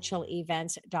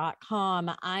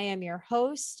tinamitchellevents.com. I am your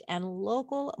host and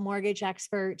local mortgage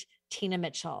expert, Tina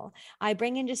Mitchell. I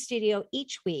bring into studio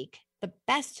each week the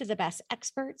best of the best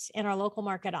experts in our local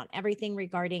market on everything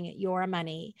regarding your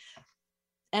money.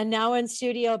 And now in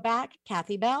studio back,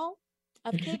 Kathy Bell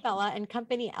of KBella and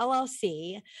Company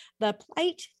LLC, the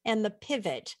Plight and The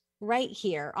Pivot, right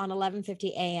here on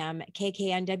 11:50 a.m.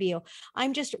 KKNW.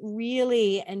 I'm just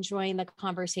really enjoying the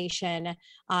conversation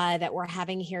that we're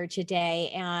having here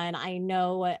today. And I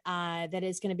know that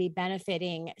is going to be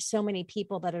benefiting so many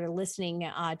people that are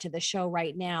listening to the show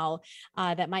right now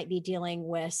that might be dealing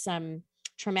with some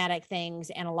traumatic things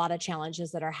and a lot of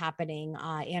challenges that are happening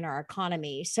in our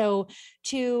economy. So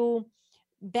to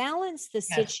balance the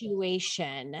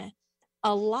situation,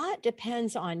 a lot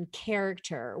depends on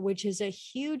character, which is a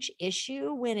huge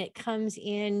issue when it comes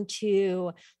into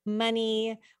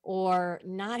money or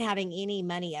not having any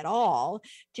money at all.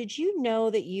 Did you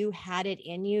know that you had it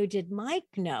in you? Did Mike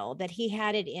know that he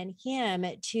had it in him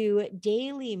to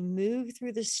daily move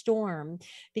through the storm?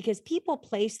 Because people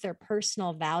place their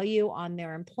personal value on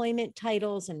their employment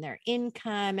titles and their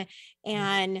income,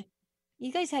 and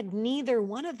you guys had neither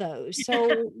one of those. So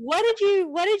what did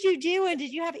you do? And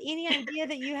did you have any idea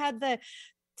that you had the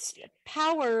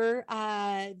power,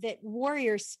 that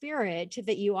warrior spirit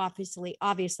that you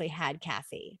obviously had,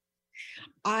 Kathy?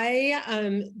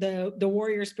 The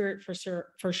warrior spirit for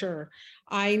sure.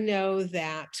 I know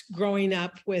that growing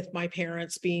up with my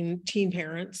parents being teen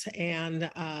parents and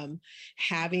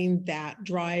having that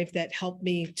drive that helped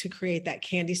me to create that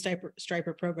Candy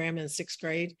Striper program in 6th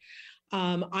grade.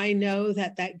 I know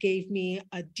that gave me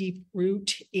a deep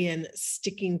root in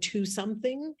sticking to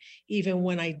something, even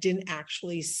when I didn't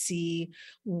actually see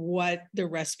what the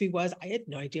recipe was. I had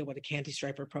no idea what a Candy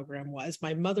Striper program was.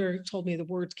 My mother told me the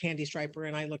word Candy Striper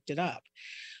and I looked it up.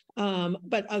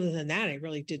 But other than that, I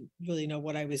really didn't know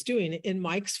what I was doing. In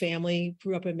Mike's family,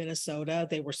 grew up in Minnesota.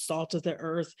 They were salt of the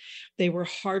earth. They were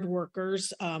hard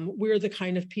workers. We're the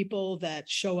kind of people that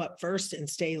show up first and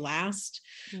stay last.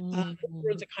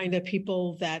 We're the kind of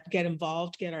people that get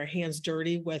involved, get our hands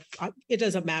dirty with, it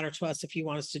doesn't matter to us if you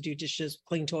want us to do dishes,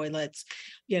 clean toilets.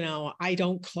 I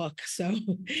don't cook. So,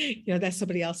 that's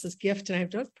somebody else's gift and I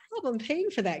have no problem paying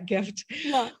for that gift.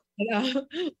 Yeah.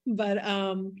 But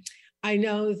I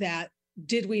know that,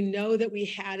 did we know that we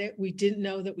had it? We didn't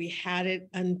know that we had it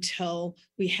until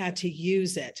we had to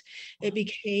use it. It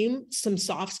became some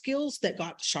soft skills that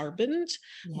got sharpened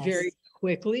very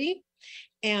quickly.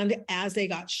 And as they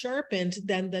got sharpened,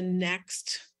 then the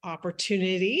next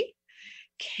opportunity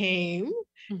came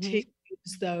to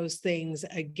use those things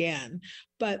again.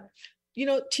 But,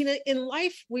 Tina, in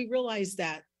life, we realize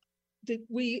that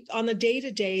on the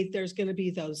day-to-day, there's going to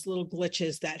be those little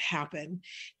glitches that happen.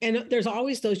 And there's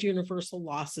always those universal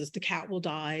losses. The cat will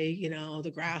die,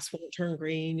 the grass won't turn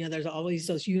green. There's always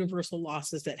those universal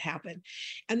losses that happen.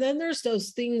 And then there's those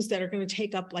things that are going to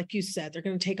take up, like you said, they're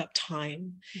going to take up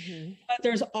time. But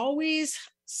there's always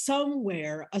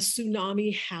somewhere a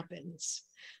tsunami happens.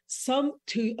 To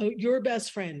your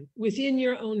best friend within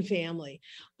your own family,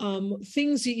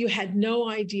 things that you had no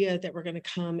idea that were going to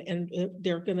come and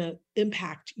they're going to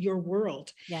impact your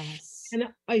world. Yes. And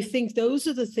I think those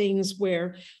are the things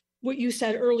where what you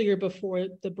said earlier before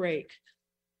the break,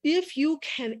 if you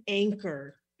can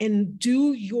anchor and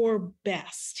do your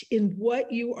best in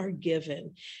what you are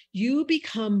given, you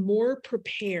become more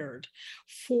prepared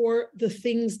for the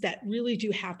things that really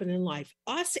do happen in life.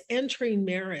 Us entering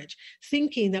marriage,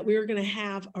 thinking that we were going to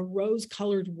have a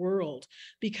rose-colored world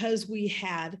because we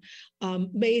had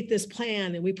made this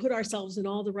plan and we put ourselves in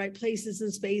all the right places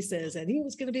and spaces, and he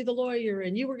was going to be the lawyer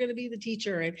and you were going to be the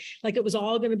teacher, and like it was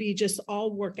all going to be just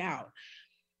all work out.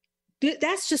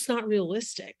 That's just not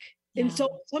realistic. And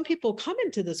so some people come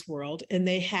into this world and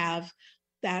they have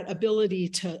that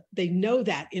ability they know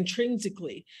that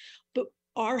intrinsically, but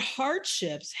our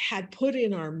hardships had put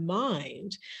in our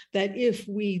mind that if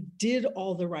we did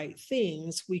all the right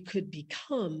things, we could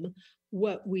become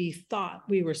what we thought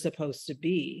we were supposed to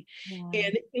be.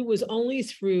 And it was only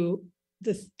through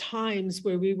the times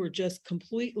where we were just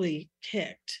completely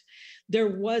kicked. There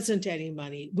wasn't any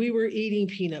money. We were eating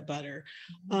peanut butter.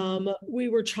 We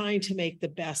were trying to make the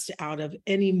best out of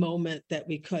any moment that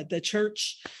we could. The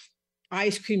church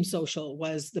ice cream social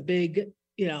was the big,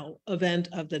 event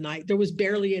of the night. There was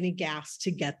barely any gas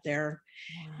to get there,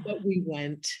 but we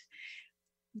went.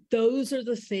 Those are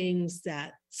the things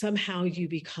that somehow you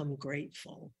become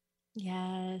grateful.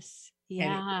 Yes. And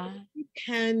Yeah. you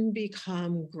can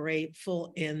become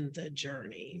grateful in the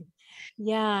journey.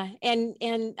 Yeah. And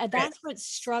that's what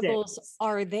struggles Six.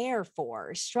 are there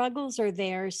for. Struggles are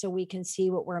there so we can see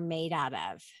what we're made out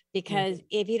of. Because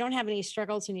if you don't have any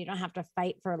struggles and you don't have to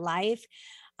fight for life,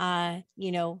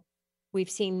 you know, we've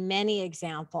seen many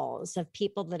examples of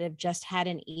people that have just had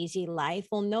an easy life.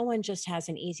 Well, no one just has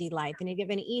an easy life. And if you have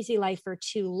an easy life for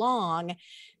too long,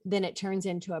 then it turns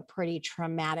into a pretty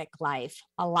traumatic life.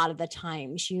 A lot of the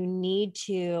times you need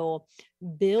to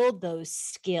build those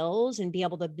skills and be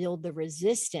able to build the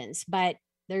resistance, but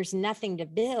there's nothing to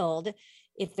build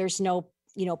if there's no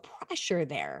pressure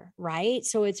there, right?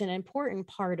 So it's an important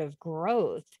part of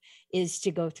growth is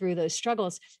to go through those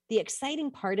struggles. The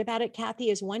exciting part about it, Kathy,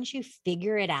 is once you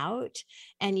figure it out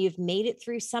and you've made it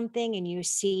through something and you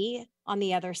see on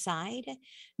the other side,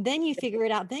 then you figure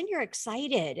it out, then you're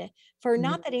excited for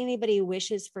not that anybody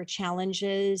wishes for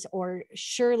challenges or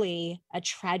surely a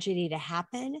tragedy to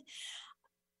happen.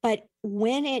 But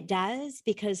when it does,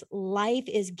 because life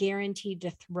is guaranteed to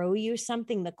throw you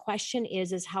something, the question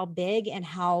is how big and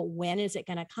when is it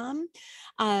going to come?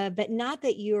 But not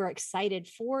that you're excited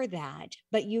for that,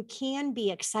 but you can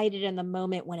be excited in the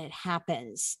moment when it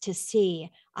happens to see,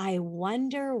 I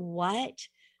wonder what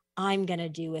I'm going to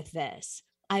do with this.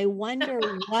 I wonder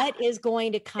what is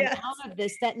going to come out of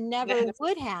this that never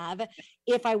would have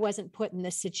if I wasn't put in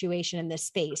this situation, in this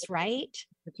space, right?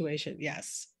 Situation.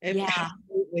 Yes. Yeah.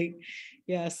 Absolutely.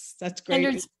 Yes. That's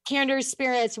great. Kindred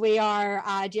spirits we are,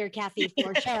 dear Kathy,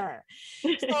 for sure.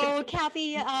 So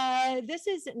Kathy, this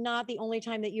is not the only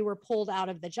time that you were pulled out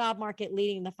of the job market,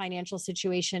 leading the financial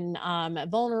situation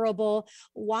vulnerable.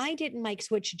 Why didn't Mike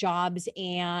switch jobs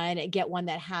and get one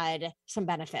that had some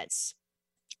benefits?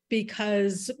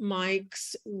 Because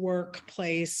Mike's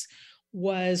workplace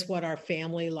was what our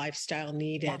family lifestyle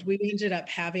needed. Yeah. We ended up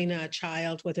having a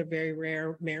child with a very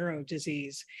rare marrow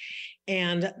disease.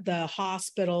 And the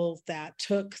hospital that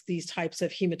took these types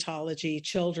of hematology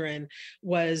children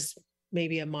was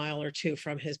maybe a mile or two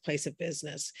from his place of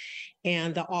business.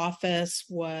 And the office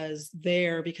was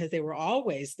there because they were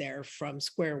always there from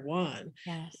square one.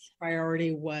 Yes.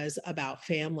 Priority was about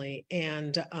family.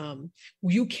 And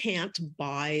you can't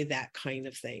buy that kind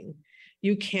of thing.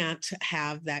 You can't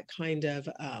have that kind of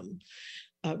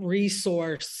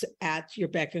resource at your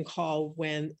beck and call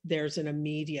when there's an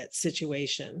immediate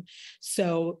situation.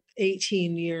 So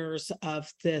 18 years of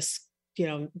this,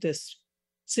 this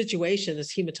situation,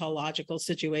 this hematological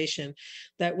situation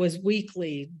that was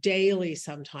weekly, daily,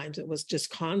 sometimes it was just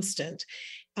constant.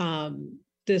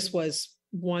 This was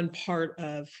one part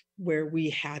of where we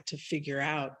had to figure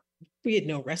out, we had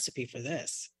no recipe for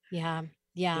this. Yeah.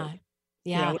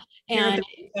 And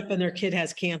up and their kid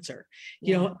has cancer,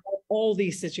 all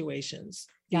these situations.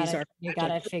 You got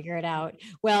to figure it out.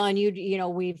 Well, and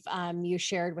we've you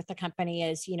shared with the company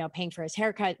is, paying for his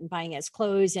haircut and buying his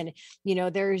clothes. And,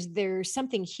 there's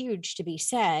something huge to be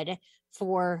said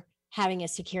for having a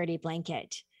security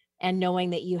blanket and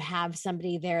knowing that you have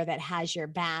somebody there that has your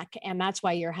back. And that's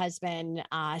why your husband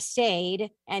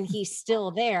stayed, and he's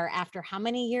still there after how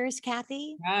many years,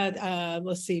 Kathy?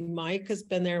 Let's see, Mike has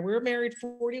been there. We were married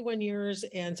 41 years.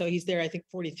 And so he's there, I think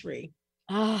 43.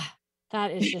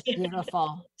 That is just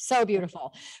beautiful. So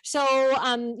beautiful.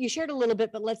 So you shared a little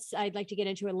bit, but I'd like to get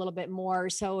into it a little bit more.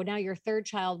 So now your third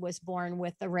child was born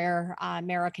with a rare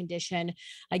marrow condition.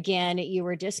 Again, you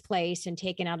were displaced and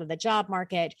taken out of the job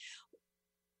market.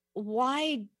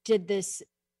 Why did this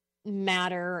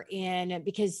matter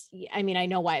because I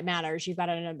know why it matters. You've got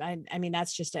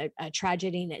that's just a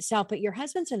tragedy in itself, but your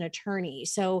husband's an attorney.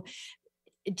 So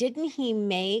didn't he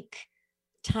make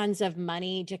tons of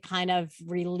money to kind of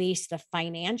release the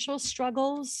financial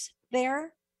struggles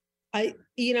there?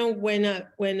 When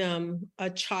a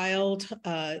child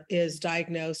is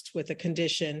diagnosed with a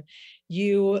condition,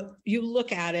 you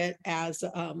look at it as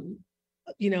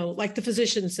like the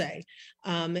physicians say,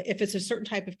 if it's a certain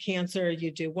type of cancer, you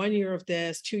do 1 year of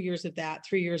this, 2 years of that,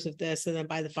 3 years of this, and then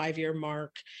by the 5-year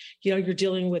mark, you're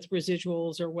dealing with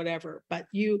residuals or whatever. But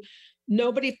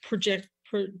nobody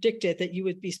predicted that you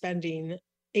would be spending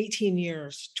 18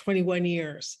 years, 21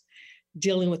 years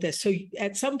dealing with this. So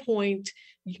at some point,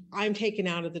 I'm taken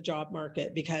out of the job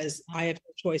market because I have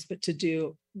no choice but to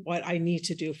do what I need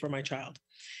to do for my child.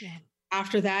 Yeah.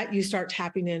 After that, you start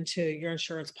tapping into your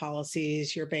insurance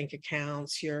policies, your bank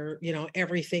accounts, your,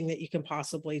 everything that you can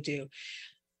possibly do.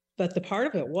 But the part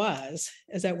of it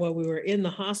is that when we were in the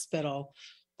hospital,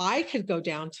 I could go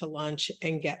down to lunch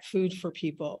and get food for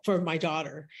people, for my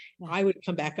daughter. Yeah. I would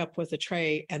come back up with a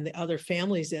tray, and the other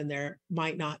families in there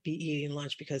might not be eating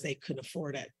lunch because they couldn't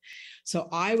afford it. So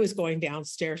I was going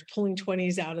downstairs, pulling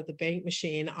 20s out of the bank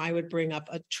machine. I would bring up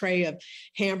a tray of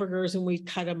hamburgers, and we'd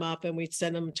cut them up and we'd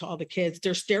send them to all the kids.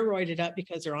 They're steroided up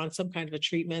because they're on some kind of a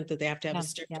treatment that they have to have a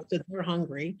steroid, so they're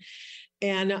hungry.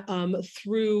 And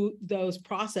through those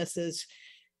processes,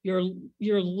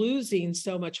 you're losing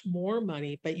so much more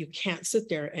money, but you can't sit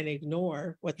there and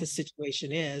ignore what the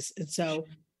situation is. And so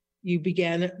you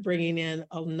began bringing in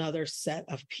another set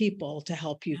of people to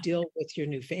help you deal with your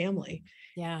new family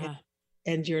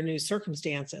and your new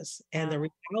circumstances and the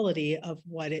reality of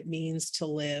what it means to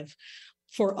live.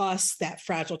 For us, that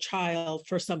fragile child,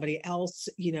 for somebody else,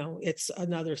 it's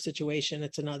another situation.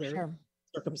 It's another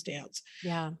circumstance.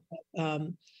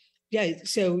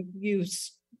 So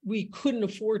we couldn't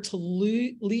afford to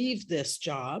leave this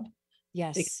job.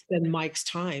 Yes. Then Mike's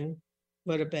time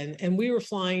would have been, and we were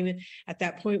flying at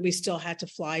that point. We still had to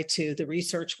fly to, the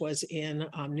research was in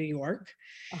New York.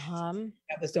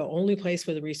 That was the only place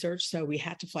for the research. So we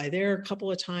had to fly there a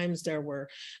couple of times. There were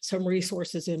some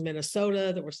resources in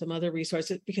Minnesota. There were some other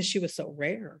resources because she was so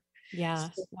rare. Yeah.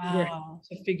 So wow. we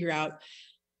were to figure out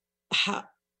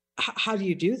how do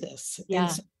you do this? Yeah.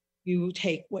 And so you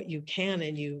take what you can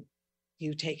and you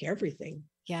take everything.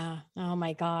 Yeah. Oh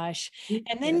my gosh.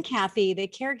 And then Kathy, the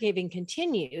caregiving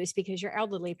continues because your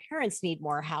elderly parents need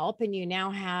more help, and you now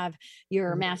have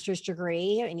your master's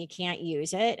degree and you can't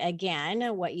use it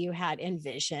again, what you had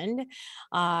envisioned,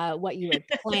 what you had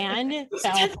planned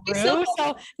fell through.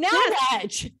 So now what?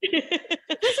 This is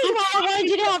why I wanted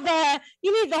you to have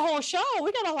you need the whole show.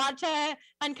 We got a lot to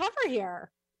uncover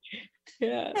here.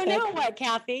 Yeah. So now what,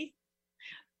 Kathy?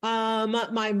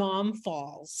 My mom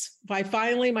falls. My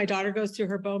daughter goes through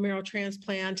her bone marrow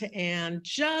transplant, and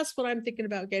just when I'm thinking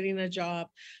about getting a job,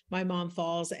 my mom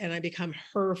falls, and I become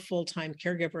her full-time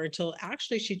caregiver until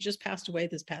actually she just passed away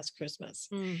this past Christmas.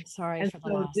 Sorry for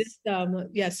the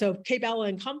loss. So KBella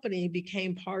and Company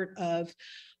became part of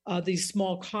these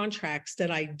small contracts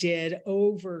that I did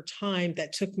over time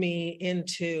that took me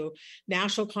into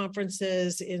national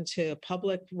conferences, into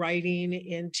public writing,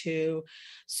 into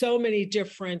so many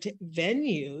different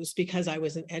venues because I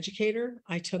was an educator.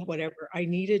 I took whatever I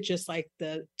needed, just like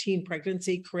the teen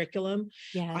pregnancy curriculum.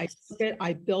 I took it,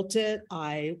 I built it,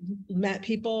 I met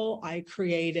people, I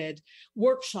created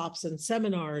workshops and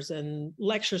seminars and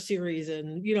lecture series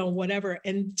and, whatever.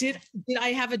 And did I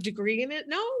have a degree in it?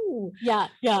 No. Yeah.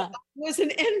 I was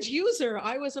an end user.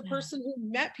 I was a person who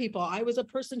met people. I was a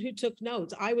person who took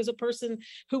notes. I was a person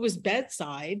who was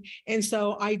bedside. And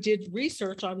so I did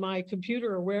research on my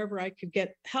computer or wherever I could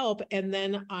get help. And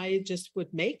then I just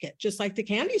would make it, just like the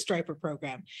Candy Striper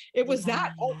program. It was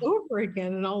that all over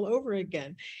again and all over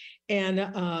again.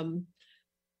 And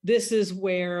this is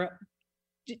where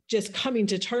just coming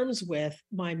to terms with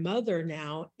my mother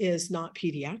now is not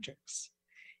pediatrics.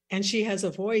 And she has a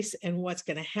voice in what's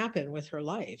going to happen with her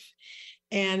life.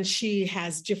 And she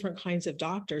has different kinds of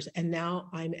doctors. And now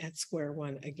I'm at square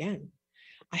one again.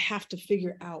 I have to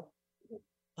figure out,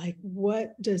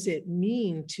 what does it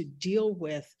mean to deal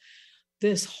with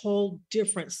this whole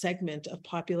different segment of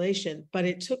population? But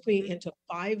it took me into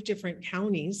 5 different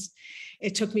counties.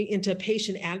 It took me into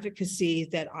patient advocacy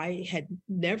that I had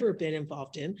never been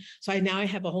involved in. So I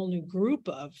have a whole new group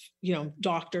of,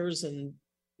 doctors and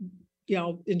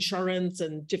insurance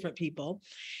and different people.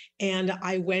 And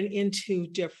I went into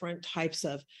different types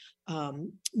of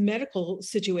medical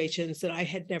situations that I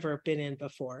had never been in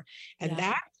before. And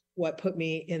that's what put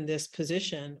me in this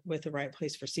position with the Right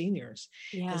Place for Seniors.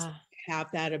 Is have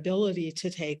that ability to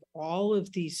take all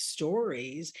of these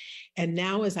stories. And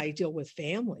now as I deal with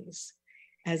families,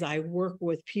 as I work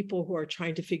with people who are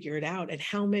trying to figure it out, and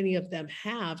how many of them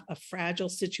have a fragile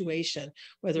situation,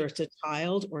 whether it's a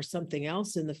child or something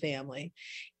else in the family,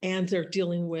 and they're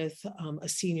dealing with a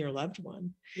senior loved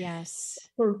one. Yes.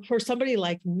 For somebody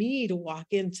like me to walk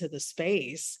into the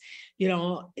space,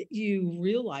 you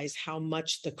realize how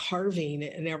much the carving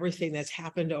and everything that's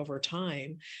happened over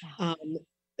time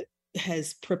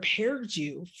has prepared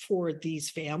you for these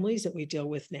families that we deal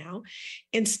with now.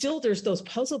 And still there's those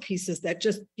puzzle pieces that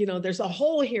just, there's a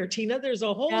hole here, Tina, there's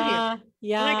a hole here.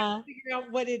 Yeah. And I got to figure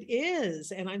out what it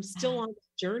is. And I'm still on this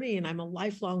journey, and I'm a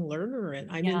lifelong learner,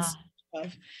 and I'm in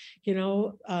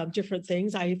of, different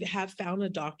things. I have found a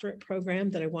doctorate program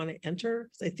that I want to enter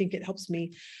because I think it helps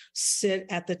me sit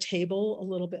at the table a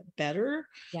little bit better.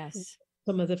 Yes.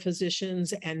 Some of the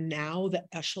physicians and now the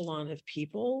echelon of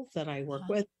people that I work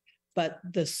with. But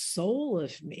the soul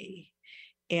of me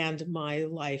and my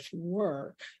life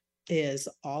work is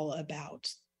all about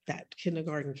that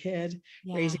kindergarten kid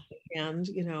raising their hand,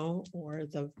 or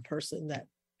the person that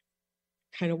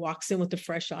kind of walks in with the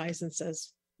fresh eyes and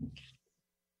says,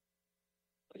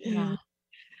 yeah.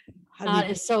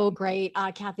 That is so great,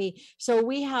 Kathy. So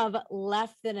we have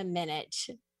less than a minute.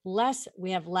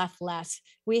 We have left less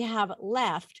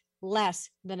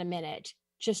than a minute.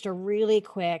 Just a really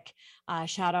quick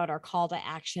shout out or call to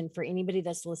action for anybody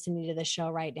that's listening to the show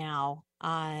right now.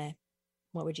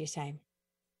 What would you say?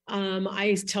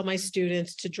 I tell my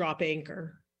students to drop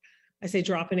anchor. I say,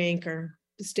 drop an anchor,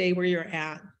 stay where you're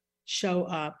at, show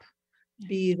up,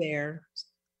 be there,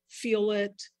 feel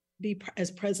it, be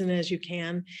as present as you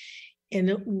can,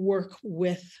 and work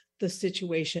with the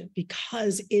situation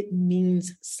because it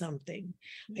means something.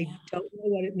 I don't know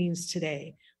what it means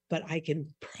today, but I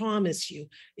can promise you,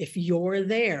 if you're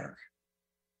there,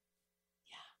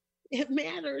 it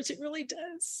matters. It really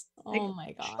does. Oh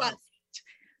my God.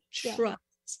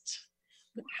 Trust.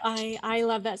 I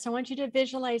love that. So I want you to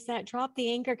visualize that. Drop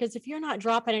the anchor, because if you're not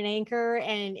dropping an anchor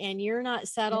and you're not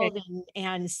settled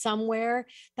and somewhere,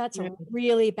 that's a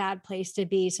really bad place to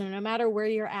be. So no matter where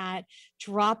you're at,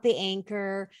 drop the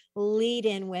anchor, lead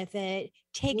in with it,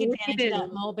 take advantage of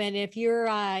that moment. If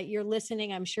you're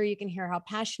listening, I'm sure you can hear how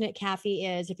passionate Kathy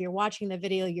is. If you're watching the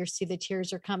video, you'll see the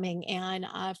tears are coming. And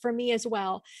for me as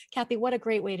well, Kathy, what a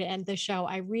great way to end the show.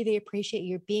 I really appreciate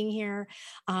you being here.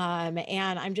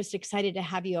 And I'm just excited to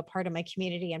have you a part of my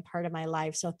community and part of my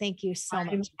life. So thank you so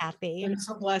much, Kathy. I'm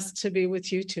so blessed to be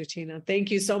with you too, Tina. Thank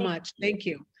you so much. Thank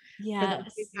you.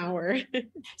 Yes. Power.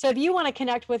 So if you want to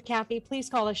connect with Kathy, please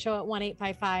call the show at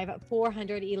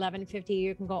 1-855-400-1150.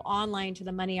 You can go online to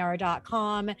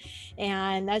themoneyhour.com.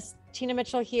 And that's Tina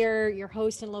Mitchell here, your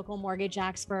host and local mortgage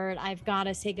expert. I've got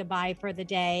to say goodbye for the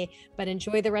day, but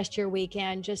enjoy the rest of your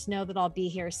weekend. Just know that I'll be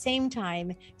here same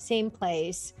time, same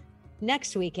place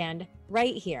next weekend,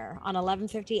 right here on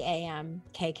 1150 AM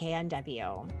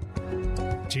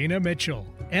KKNW. Tina Mitchell,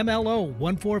 MLO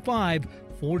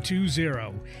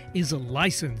 145420, is a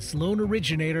licensed loan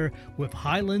originator with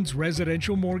Highlands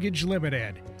Residential Mortgage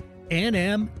Limited,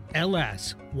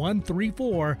 NMLS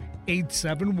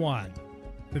 134871.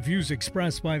 The views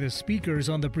expressed by the speakers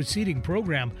on the preceding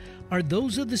program are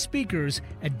those of the speakers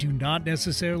and do not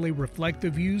necessarily reflect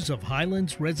the views of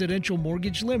Highlands Residential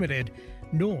Mortgage Limited,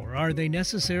 nor are they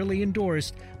necessarily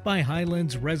endorsed by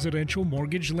Highlands Residential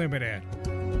Mortgage Limited.